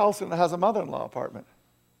big house and it has a mother-in-law apartment.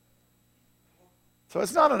 So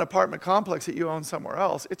it's not an apartment complex that you own somewhere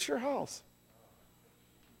else. It's your house.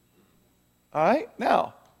 All right?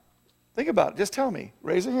 Now, think about it. Just tell me.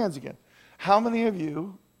 Raise your hands again. How many of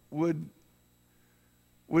you would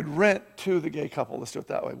rent to the gay couple? Let's do it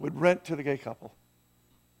that way. Would rent to the gay couple?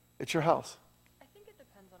 It's your house. I think it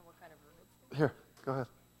depends on what kind of room it's in. Here, go ahead.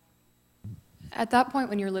 At that point,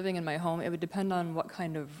 when you're living in my home, it would depend on what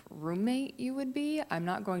kind of roommate you would be. I'm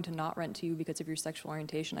not going to not rent to you because of your sexual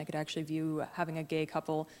orientation. I could actually view having a gay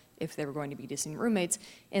couple, if they were going to be decent roommates,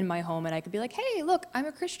 in my home, and I could be like, hey, look, I'm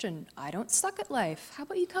a Christian. I don't suck at life. How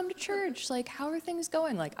about you come to church? Like, how are things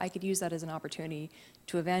going? Like, I could use that as an opportunity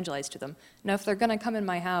to evangelize to them. Now, if they're going to come in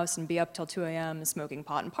my house and be up till 2 a.m. smoking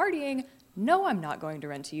pot and partying, no, I'm not going to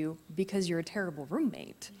rent to you because you're a terrible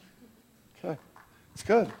roommate. Okay, it's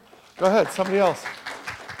good. Go ahead, somebody else.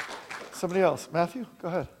 Somebody else. Matthew, go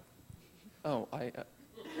ahead. Oh,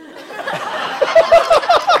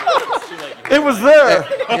 It was there.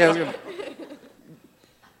 Yeah,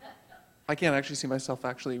 I can't actually see myself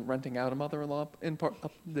actually renting out a mother-in-law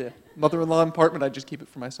apartment. I'd just keep it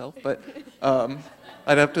for myself. But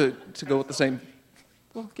I'd have to go with the same.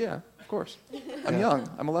 Well, yeah, of course. I'm young.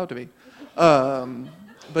 I'm allowed to be.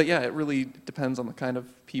 But yeah, it really depends on the kind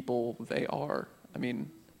of people they are. I mean,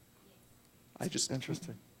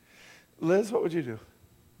 Interesting. Liz, what would you do?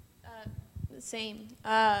 Same.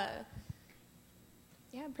 Yeah,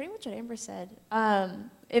 pretty much what Amber said.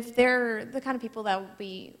 If they're the kind of people that would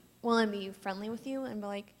be willing to be friendly with you and be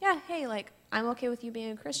like, yeah, hey, like, I'm okay with you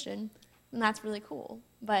being a Christian, and that's really cool.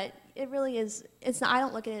 But it really is, it's not, I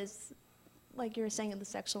don't look at it as, like you were saying, the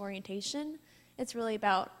sexual orientation. It's really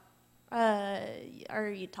about,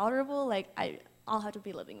 are you tolerable? Like, I'll have to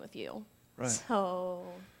be living with you. Right. So...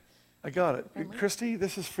 I got it. Friendly? Christy,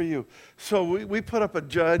 this is for you. So we put up a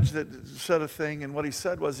judge that said a thing, and what he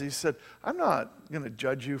said was, he said, I'm not going to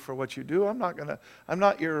judge you for what you do. I'm not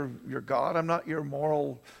your God. I'm not your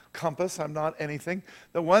moral compass. I'm not anything.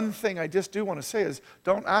 The one thing I just do want to say is,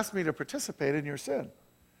 don't ask me to participate in your sin.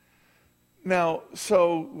 Now,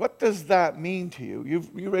 so what does that mean to you?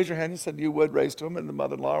 You raised your hand and said you would raise to him and the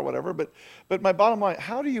mother-in-law or whatever, but my bottom line,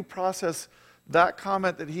 how do you process that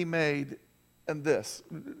comment that he made and this?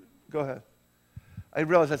 Go ahead. I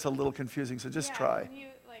realize that's a little confusing, so just try. Can you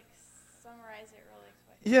summarize it really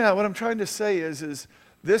quick? Yeah, what I'm trying to say is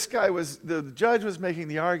this guy the judge was making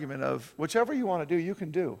the argument of whichever you want to do, you can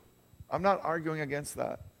do. I'm not arguing against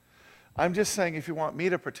that. I'm just saying if you want me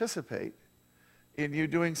to participate in you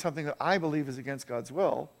doing something that I believe is against God's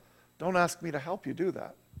will, don't ask me to help you do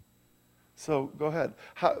that. So go ahead.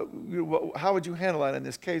 How would you handle that in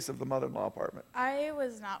this case of the mother-in-law apartment? I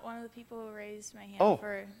was not one of the people who raised my hand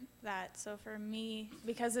for that. So for me,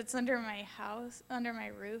 because it's under my house, under my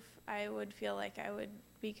roof, I would feel like I would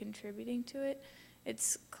be contributing to it.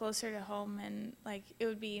 It's closer to home, and it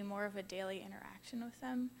would be more of a daily interaction with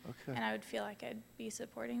them. Okay. And I would feel like I'd be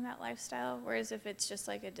supporting that lifestyle. Whereas if it's just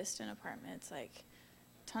like a distant apartment, it's like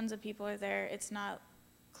tons of people are there. It's not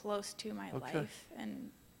close to my life, and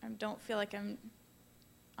I don't feel like I'm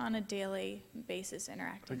on a daily basis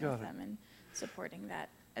interacting with them and supporting that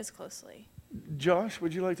as closely. Josh,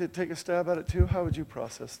 would you like to take a stab at it too? How would you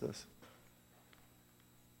process this?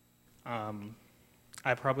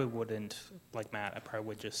 I probably wouldn't, like Matt, I probably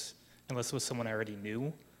would just, unless it was someone I already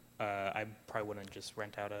knew, I probably wouldn't just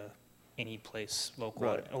rent out any place local.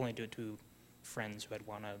 Right. I'd only do it to friends who I'd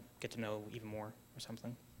want to get to know even more or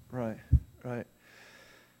something. Right, right.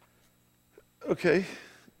 Okay.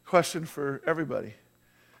 Question for everybody.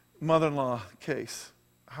 Mother-in-law case.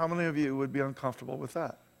 How many of you would be uncomfortable with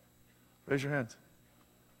that? Raise your hands.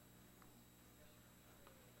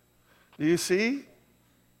 Do you see?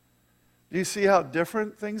 Do you see how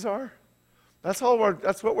different things are? That's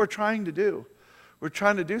what we're trying to do. We're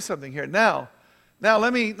trying to do something here. Now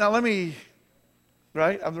let me,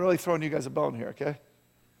 right? I'm really throwing you guys a bone here, okay?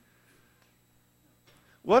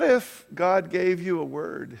 What if God gave you a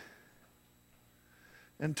word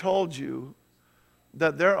and told you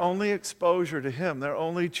that their only exposure to him, their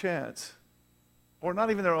only chance, or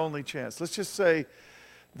not even their only chance, let's just say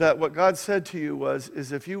that what God said to you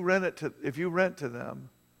is if you rent to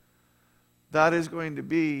them, that is going to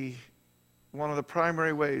be one of the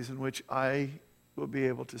primary ways in which I will be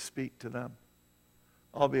able to speak to them.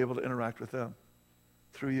 I'll be able to interact with them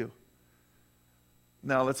through you.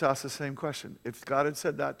 Now let's ask the same question. If God had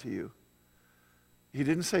said that to you, he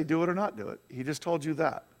didn't say do it or not do it. He just told you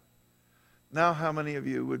that. Now how many of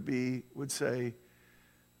you would say,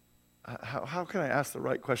 how can I ask the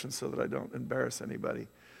right question so that I don't embarrass anybody?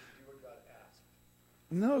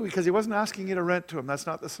 No, because he wasn't asking you to rent to him. That's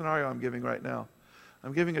not the scenario I'm giving right now.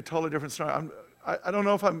 I'm giving a totally different scenario. I don't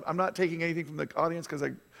know if I'm not taking anything from the audience because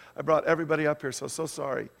I brought everybody up here, so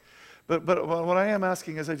sorry. But what I am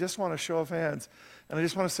asking is I just want a show of hands. And I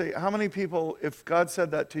just want to say, how many people, if God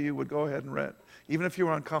said that to you, would go ahead and rent? Even if you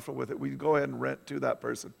were uncomfortable with it, would you go ahead and rent to that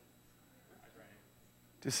person?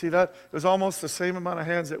 Do you see that? It was almost the same amount of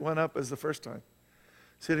hands that went up as the first time.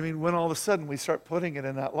 See what I mean? When all of a sudden we start putting it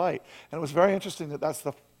in that light. And it was very interesting that that's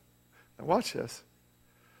the... Now watch this.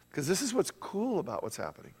 Because this is what's cool about what's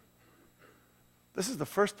happening. This is the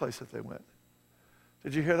first place that they went.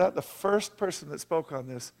 Did you hear that? The first person that spoke on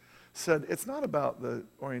this said, it's not about the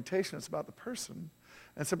orientation, it's about the person.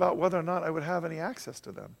 And it's about whether or not I would have any access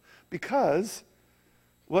to them. Because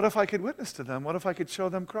what if I could witness to them? What if I could show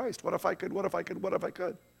them Christ? What if I could? What if I could? What if I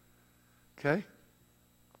could? Okay?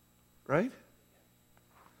 Right?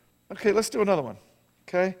 Okay, let's do another one.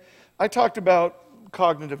 Okay? I talked about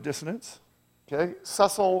cognitive dissonance. Okay?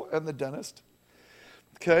 Cecil and the dentist.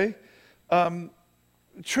 Okay?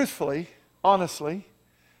 Truthfully, honestly,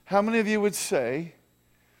 how many of you would say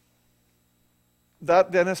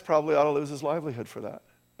that dentist probably ought to lose his livelihood for that?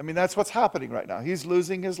 I mean, that's what's happening right now. He's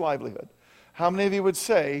losing his livelihood. How many of you would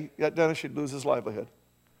say that dentist should lose his livelihood?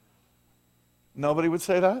 Nobody would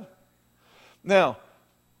say that? Now,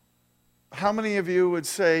 how many of you would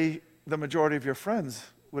say the majority of your friends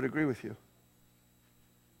would agree with you?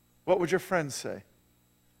 What would your friends say?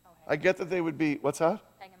 I get that they would be, what's that?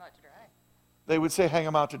 Hang him out to dry. They would say hang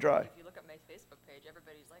him out to dry. If you look at my Facebook page,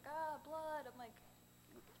 everybody's like, blood. I'm like,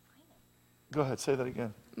 Go ahead, say that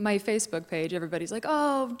again. My Facebook page, everybody's like,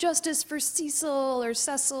 oh, justice for Cecil or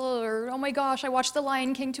Cecil, or oh my gosh, I watched The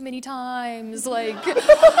Lion King too many times. Like,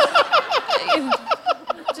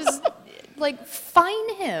 just like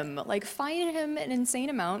fine him an insane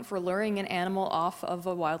amount for luring an animal off of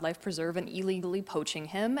a wildlife preserve and illegally poaching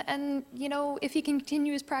him. And, you know, if he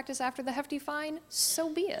continues his practice after the hefty fine,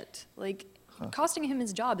 so be it. Like, costing him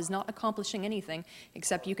his job is not accomplishing anything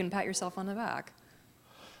except you can pat yourself on the back.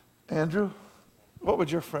 Andrew, what would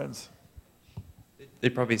your friends?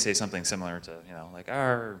 They'd probably say something similar to, like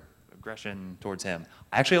our aggression towards him.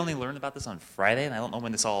 I actually only learned about this on Friday, and I don't know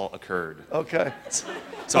when this all occurred. Okay.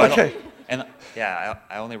 So okay.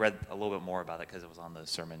 I only read a little bit more about it because it was on the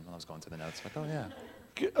sermon when I was going through the notes. Like, oh yeah.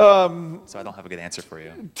 So I don't have a good answer for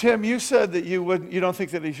you. Tim, you said that you don't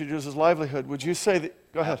think that he should lose his livelihood. Would you say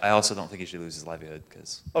that? Go ahead. I also don't think he should lose his livelihood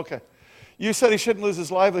because. Okay. You said he shouldn't lose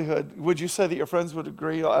his livelihood. Would you say that your friends would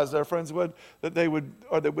agree, as their friends would, that they would,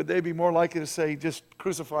 or that would they be more likely to say, just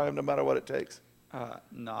crucify him no matter what it takes?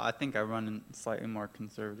 No, I think I run in slightly more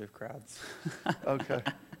conservative crowds. Okay.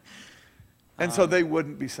 And so they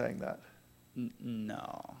wouldn't be saying that?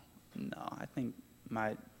 No. I think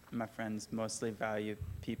my friends mostly value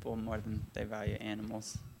people more than they value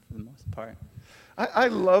animals for the most part. I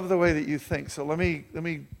love the way that you think. So let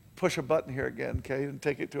me push a button here again, okay, and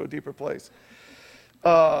take it to a deeper place.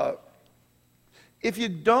 If you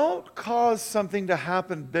don't cause something to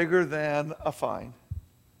happen bigger than a fine,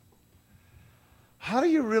 how do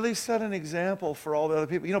you really set an example for all the other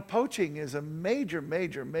people? Poaching is a major,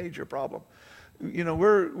 major, major problem.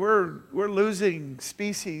 We're losing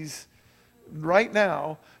species right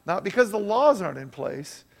now, not because the laws aren't in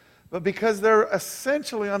place, but because they're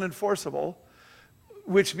essentially unenforceable,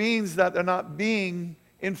 which means that they're not being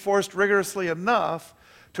enforced rigorously enough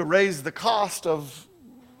to raise the cost of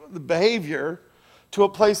the behavior to a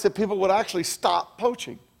place that people would actually stop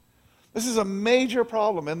poaching. This is a major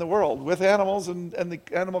problem in the world with animals and the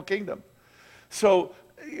animal kingdom. So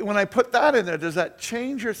when I put that in there, does that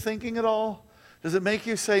change your thinking at all? Does it make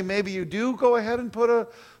you say maybe you do go ahead and put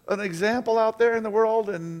an example out there in the world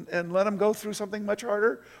and let them go through something much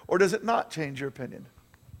harder? Or does it not change your opinion?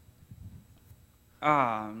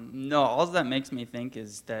 No, all that makes me think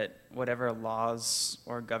is that whatever laws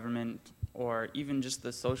or government or even just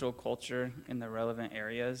the social culture in the relevant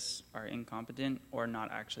areas are incompetent or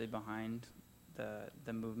not actually behind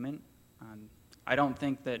the movement. I don't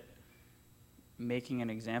think that making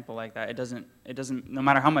an example like that, it doesn't, no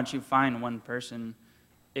matter how much you fine one person,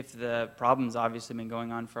 if the problem's obviously been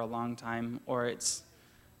going on for a long time, or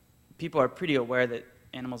people are pretty aware that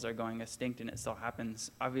animals are going extinct and it still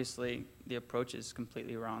happens, obviously the approach is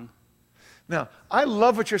completely wrong. Now, I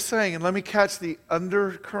love what you're saying, and let me catch the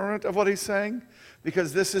undercurrent of what he's saying,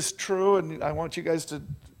 because this is true, and I want you guys to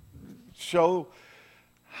show,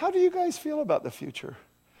 how do you guys feel about the future?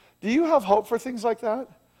 Do you have hope for things like that?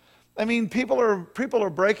 I mean, people are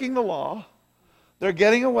breaking the law. They're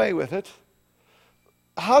getting away with it.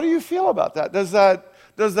 How do you feel about that? Does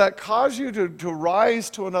does that cause you to rise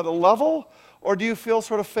to another level, or do you feel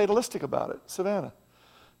sort of fatalistic about it? Savannah,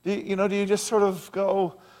 do you just sort of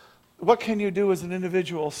go, what can you do as an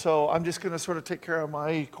individual? So I'm just going to sort of take care of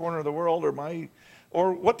my corner of the world,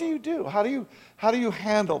 or what do you do? How do you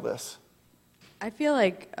handle this? I feel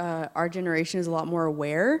like our generation is a lot more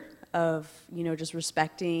aware of, just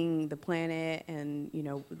respecting the planet and,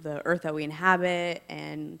 the earth that we inhabit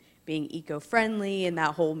and being eco-friendly and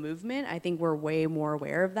that whole movement. I think we're way more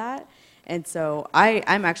aware of that. And so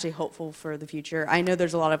I'm actually hopeful for the future. I know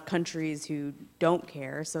there's a lot of countries who don't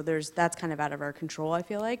care, so that's kind of out of our control, I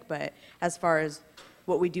feel like. But as far as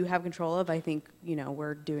what we do have control of, I think,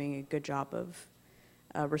 we're doing a good job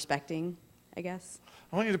of respecting, I guess.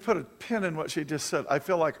 I want you to put a pin in what she just said. I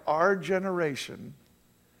feel like our generation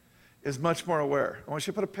is much more aware. I want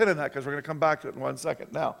you to put a pin in that because we're going to come back to it in 1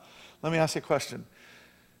 second. Now, let me ask you a question.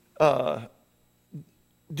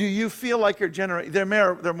 Do you feel like your generation,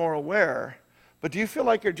 they're more aware, but do you feel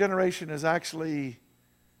like your generation is actually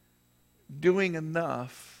doing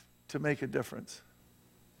enough to make a difference?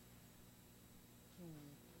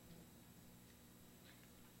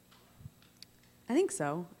 I think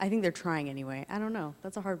so. I think they're trying anyway. I don't know.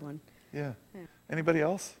 That's a hard one. Yeah. Anybody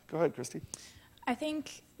else? Go ahead, Christy. I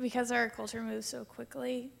think because our culture moves so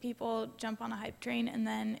quickly, people jump on a hype train and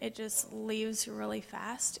then it just leaves really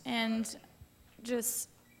fast, and just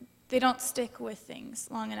they don't stick with things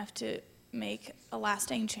long enough to make a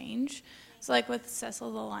lasting change. So like with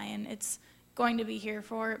Cecil the Lion, it's going to be here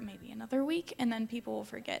for maybe another week, and then people will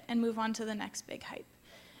forget and move on to the next big hype.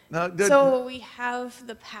 Now, So we have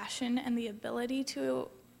the passion and the ability to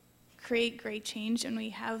create great change, and we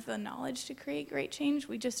have the knowledge to create great change.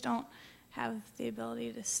 We just don't have the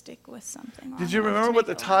ability to stick with something. Did you remember what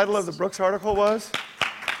the title of the Brooks article was?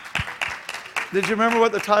 Did you remember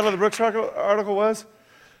what the title of the Brooks article was?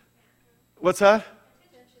 What's that?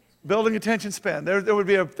 Building attention span.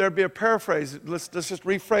 There'd be a paraphrase. Let's just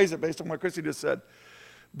rephrase it based on what Christy just said.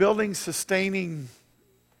 Building sustaining.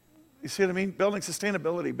 You see what I mean? Building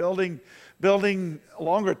sustainability, building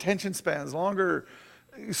longer attention spans, longer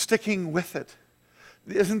sticking with it.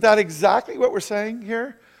 Isn't that exactly what we're saying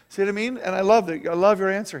here? See what I mean? And I love your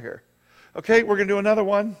answer here. Okay, we're going to do another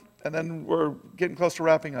one, and then we're getting close to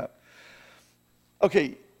wrapping up.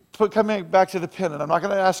 Okay, coming back to the pin, and I'm not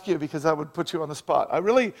going to ask you because that would put you on the spot. I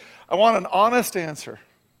want an honest answer,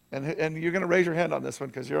 and you're going to raise your hand on this one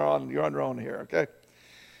because you're on your own here. Okay.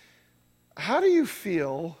 How do you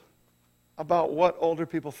feel about what older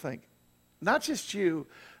people think? Not just you,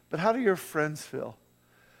 but how do your friends feel?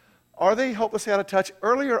 Are they hopelessly out of touch?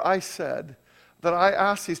 Earlier I said that I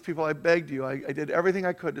asked these people, I begged you, I did everything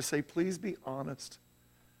I could to say, please be honest.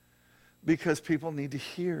 Because people need to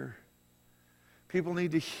hear. People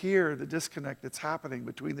need to hear the disconnect that's happening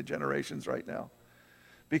between the generations right now.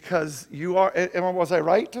 Because you are, and was I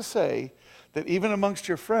right to say that even amongst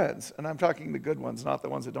your friends, and I'm talking the good ones, not the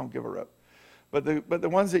ones that don't give a rip, but the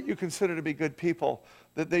ones that you consider to be good people,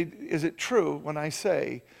 is it true when I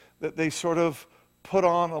say that they sort of put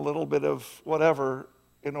on a little bit of whatever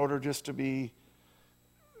in order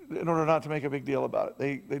not to make a big deal about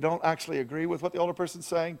it? They don't actually agree with what the older person's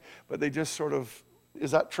saying, but they just sort of,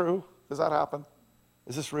 is that true? Does that happen?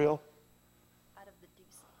 Is this real?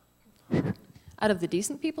 Out of the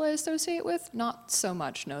decent people I associate with, not so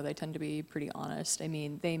much. No, they tend to be pretty honest. I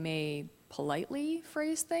mean, they may politely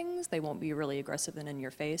phrase things. They won't be really aggressive and in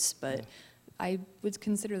your face, but I would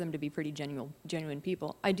consider them to be pretty genuine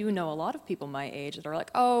people. I do know a lot of people my age that are like,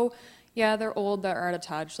 oh, yeah, they're old, they're out of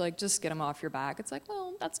touch, like, just get them off your back. It's like,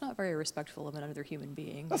 well, that's not very respectful of another human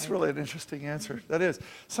being. That's really an interesting answer. That is.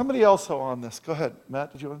 Somebody else on this. Go ahead.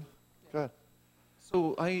 Matt, did you want to? Go ahead.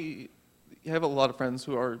 So I have a lot of friends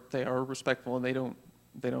who are respectful, and they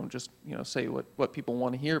don't just say what people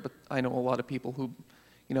want to hear. But I know a lot of people who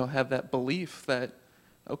have that belief that,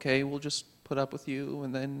 okay, we'll just put up with you,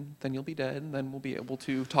 and then you'll be dead, and then we'll be able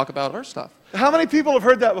to talk about our stuff. How many people have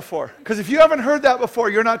heard that before? Because if you haven't heard that before,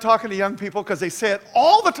 you're not talking to young people because they say it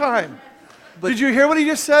all the time. But did you hear what he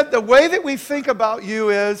just said? The way that we think about you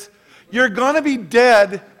is you're going to be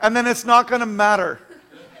dead, and then it's not going to matter.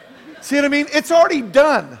 See what I mean? It's already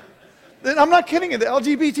done. And I'm not kidding you. The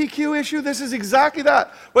LGBTQ issue, this is exactly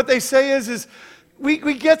that. What they say is we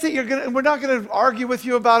get that we're not going to argue with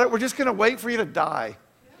you about it. We're just going to wait for you to die.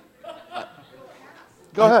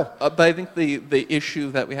 Go ahead. But I think the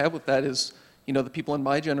issue that we have with that is, the people in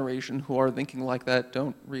my generation who are thinking like that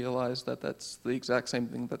don't realize that that's the exact same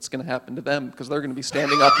thing that's going to happen to them, because they're going to be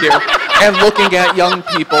standing up here and looking at young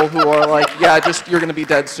people who are like, yeah, you're going to be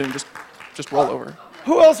dead soon. Just roll over.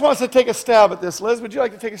 Who else wants to take a stab at this? Liz, would you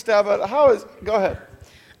like to take a stab at it? Go ahead.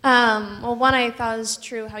 Well, one I thought was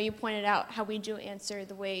true, how you pointed out how we do answer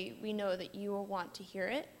the way we know that you will want to hear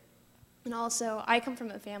it. And also, I come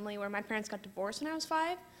from a family where my parents got divorced when I was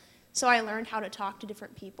 5, so I learned how to talk to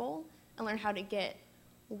different people and learn how to get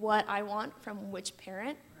what I want from which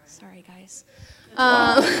parent. Sorry, guys.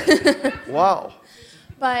 Wow.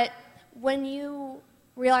 But when you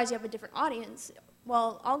realize you have a different audience,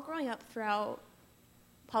 well, all growing up throughout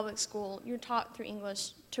public school, you're taught through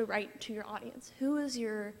English to write to your audience. Who is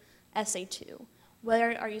your essay to?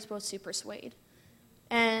 Where are you supposed to persuade?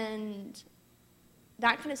 And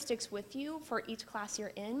that kind of sticks with you for each class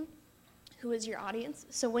you're in. Who is your audience?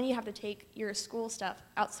 So when you have to take your school stuff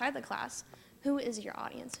outside the class, who is your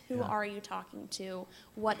audience? Who are you talking to?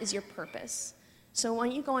 What is your purpose? So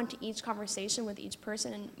when you go into each conversation with each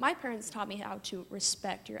person, and my parents taught me how to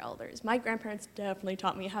respect your elders. My grandparents definitely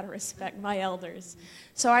taught me how to respect my elders.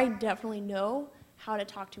 So I definitely know how to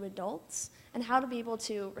talk to adults and how to be able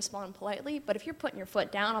to respond politely. But if you're putting your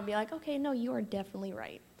foot down, I'll be like, okay, no, you are definitely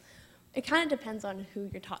right. It kind of depends on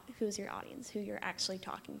who's your audience, who you're actually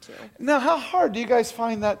talking to. Now, how hard do you guys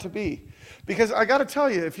find that to be? Because I got to tell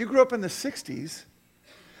you, if you grew up in the 60s,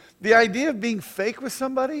 the idea of being fake with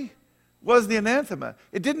somebody was the anathema.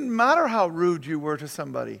 It didn't matter how rude you were to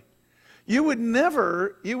somebody. The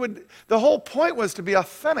whole point was to be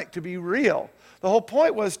authentic, to be real. The whole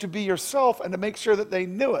point was to be yourself and to make sure that they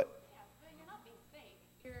knew it. Yeah, but you're not being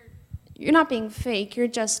fake. You're not being fake,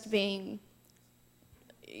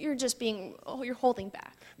 you're holding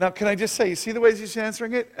back. Now, can I just say, you see the ways he's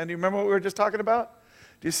answering it? And do you remember what we were just talking about?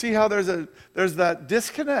 Do you see how there's that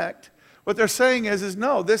disconnect? What they're saying is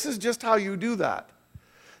no, this is just how you do that.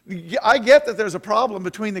 I get that there's a problem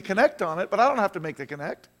between the connect on it, but I don't have to make the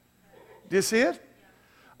connect. Do you see it?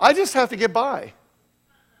 I just have to get by.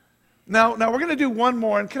 Now we're going to do one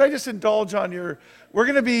more, and can I just indulge on we're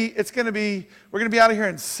going to be out of here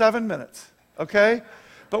in 7 minutes, okay?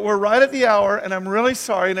 But we're right at the hour, and I'm really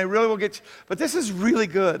sorry, and I really will get you. But this is really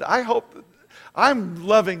good. I'm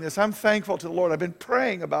loving this. I'm thankful to the Lord. I've been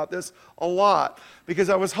praying about this a lot because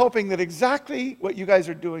I was hoping that exactly what you guys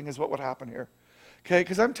are doing is what would happen here. Okay,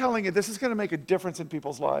 because I'm telling you, this is going to make a difference in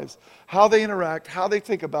people's lives. How they interact, how they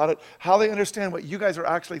think about it, how they understand what you guys are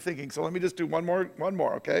actually thinking. So let me just do one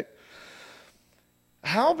more, okay?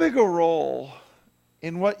 How big a role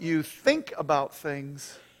in what you think about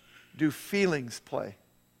things do feelings play?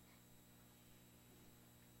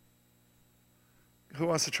 Who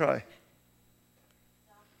wants to try?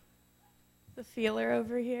 The feeler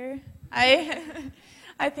over here.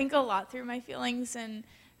 I think a lot through my feelings and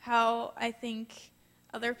how I think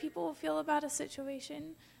other people will feel about a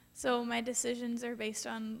situation. So my decisions are based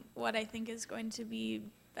on what I think is going to be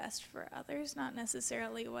best for others, not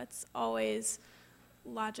necessarily what's always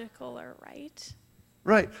logical or right.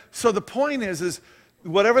 Right. So the point is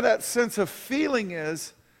whatever that sense of feeling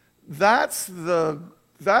is, that's the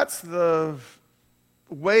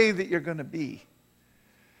way that you're going to be.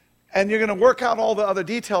 And you're going to work out all the other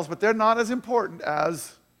details, but they're not as important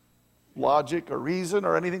as logic or reason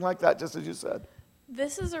or anything like that, just as you said.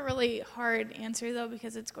 This is a really hard answer, though,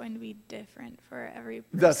 because it's going to be different for every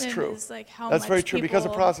person. That's true. Is like how That's much very true because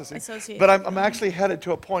of processing. But I'm actually headed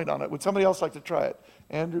to a point on it. Would somebody else like to try it?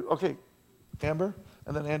 Andrew? Okay. Amber?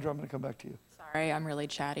 And then Andrew, I'm going to come back to you. Sorry, I'm really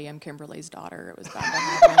chatty. I'm Kimberly's daughter. It was bound to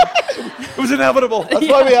happen. It was inevitable. That's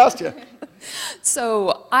why we asked you.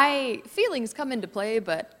 So feelings come into play,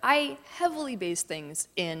 but I heavily base things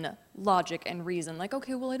in logic and reason. Like,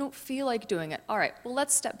 okay, well, I don't feel like doing it. All right, well,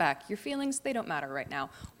 let's step back. Your feelings, they don't matter right now.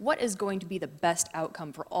 What is going to be the best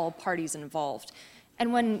outcome for all parties involved?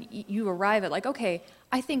 And when you arrive at like, okay,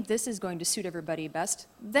 I think this is going to suit everybody best,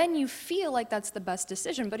 then you feel like that's the best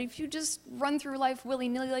decision. But if you just run through life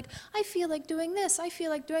willy-nilly like, I feel like doing this, I feel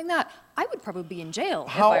like doing that, I would probably be in jail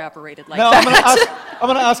if I operated like that. I'm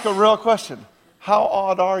going to ask a real question. How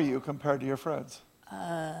odd are you compared to your friends?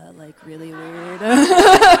 Like really weird.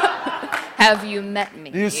 Have you met me?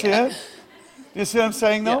 Do you see it? Do you see what I'm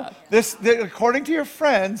saying, though? Yeah. According to your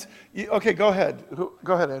friends, okay, go ahead.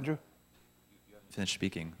 Go ahead, Andrew. Finish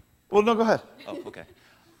speaking. Well, no, go ahead. Oh, okay.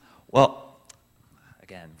 Well,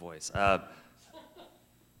 again, voice.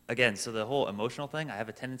 Again, so the whole emotional thing, I have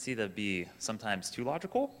a tendency to be sometimes too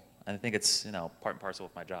logical. And I think it's, part and parcel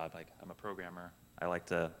with my job. Like, I'm a programmer. I like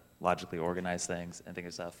to logically organize things and think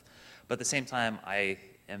of stuff. But at the same time, I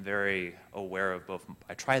am very aware of both,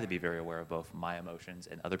 I try to be very aware of both my emotions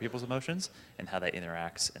and other people's emotions and how that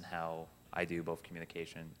interacts and how I do both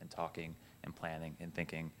communication and talking and planning and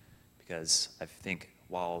thinking. Because I think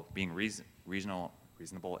while being reasonable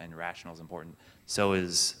and rational is important, so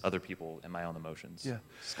is other people and my own emotions. Yeah.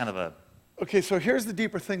 It's kind of a... Okay, so here's the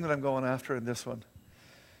deeper thing that I'm going after in this one.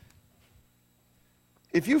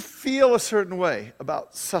 if you feel a certain way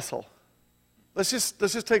about Cecil, let's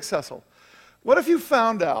just take Cecil. What if you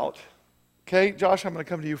found out, okay, Josh, I'm going to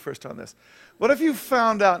come to you first on this. What if you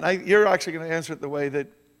found out, and you're actually going to answer it the way that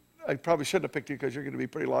I probably shouldn't have picked you because you're going to be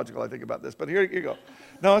pretty logical, I think, about this, but here you go.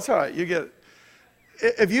 No, it's all right, you get it.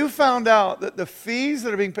 If you found out that the fees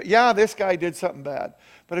that are being paid, yeah, this guy did something bad,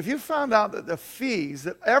 but if you found out that the fees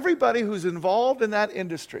that everybody who's involved in that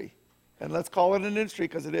industry, and let's call it an industry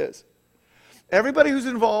because it is, everybody who's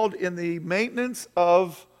involved in the maintenance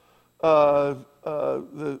of the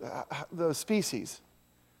species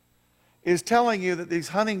is telling you that these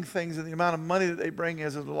hunting things and the amount of money that they bring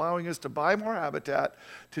is allowing us to buy more habitat,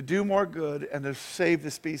 to do more good, and to save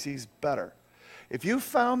the species better. If you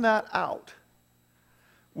found that out,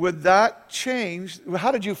 would that change?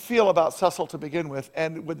 How did you feel about Cecil to begin with?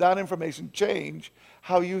 And would that information change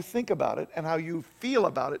how you think about it and how you feel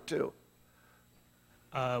about it too?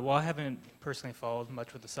 Well, I haven't personally followed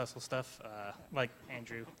much with the Cecil stuff, like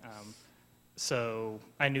Andrew. So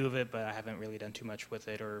I knew of it, but I haven't really done too much with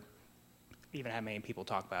it or even had many people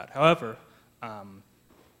talk about it. However,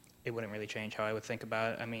 it wouldn't really change how I would think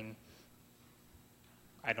about it. I mean,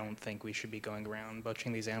 I don't think we should be going around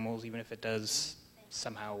butchering these animals, even if it does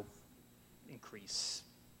somehow increase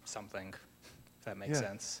something, if that makes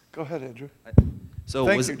sense. Go ahead, Andrew. So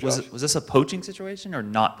was this a poaching situation or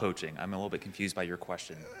not poaching? I'm a little bit confused by your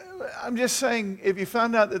question. I'm just saying, if you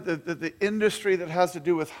found out that the industry that has to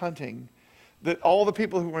do with hunting, that all the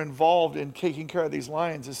people who are involved in taking care of these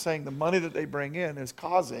lions is saying the money that they bring in is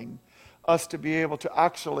causing us to be able to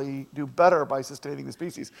actually do better by sustaining the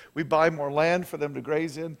species. We buy more land for them to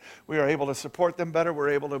graze in. We are able to support them better.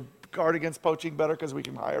 We're able to guard against poaching better because we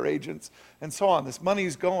can hire agents and so on. This money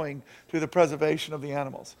is going to the preservation of the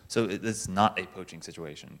animals. So it's not a poaching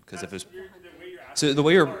situation because if it's so the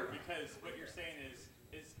way you're because what you're saying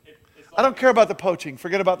is I don't care about the poaching.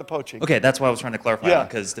 Forget about the poaching. Okay, that's why I was trying to clarify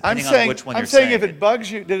because depending on which one you're saying. I'm saying saying, if it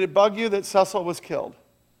bugs you, did it bug you that Cecil was killed?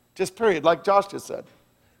 Just period, like Josh just said.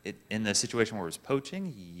 In the situation where it was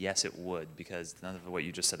poaching, yes, it would, because none of what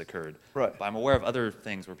you just said occurred. Right. But I'm aware of other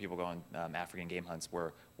things where people go on African game hunts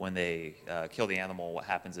where when they kill the animal, what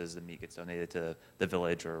happens is the meat gets donated to the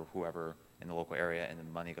village or whoever in the local area, and the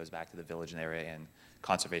money goes back to the village and area and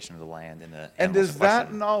conservation of the land and the And animals does in that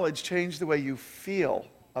question. knowledge change the way you feel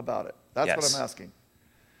about it? That's what Yes. I'm asking.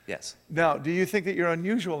 Yes. Now, do you think that you're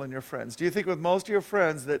unusual in your friends? Do you think with most of your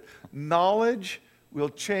friends that knowledge will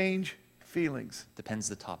change feelings? Depends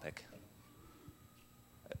the topic.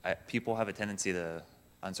 People have a tendency to,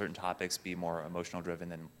 on certain topics, be more emotional driven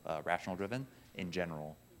than rational driven in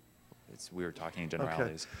general. We were talking in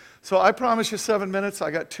generalities. Okay. So I promise you 7 minutes.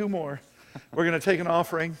 I got 2 more. We're going to take an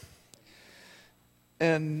offering.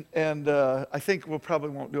 And I think we'll probably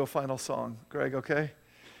won't do a final song. Greg, okay?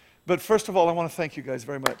 But first of all, I want to thank you guys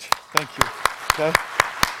very much. Thank you. Okay?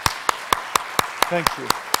 Thank you.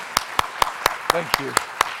 Thank you.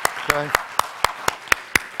 Okay?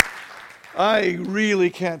 I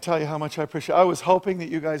really can't tell you how much I appreciate it. I was hoping that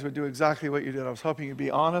you guys would do exactly what you did. I was hoping you'd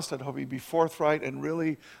be honest. I'd hope you'd be forthright and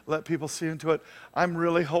really let people see into it. I'm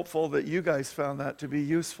really hopeful that you guys found that to be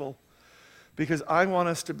useful because I want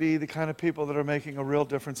us to be the kind of people that are making a real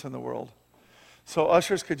difference in the world. So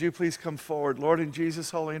ushers, could you please come forward? Lord, in Jesus'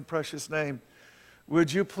 holy and precious name,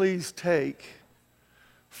 would you please take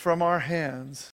from our hands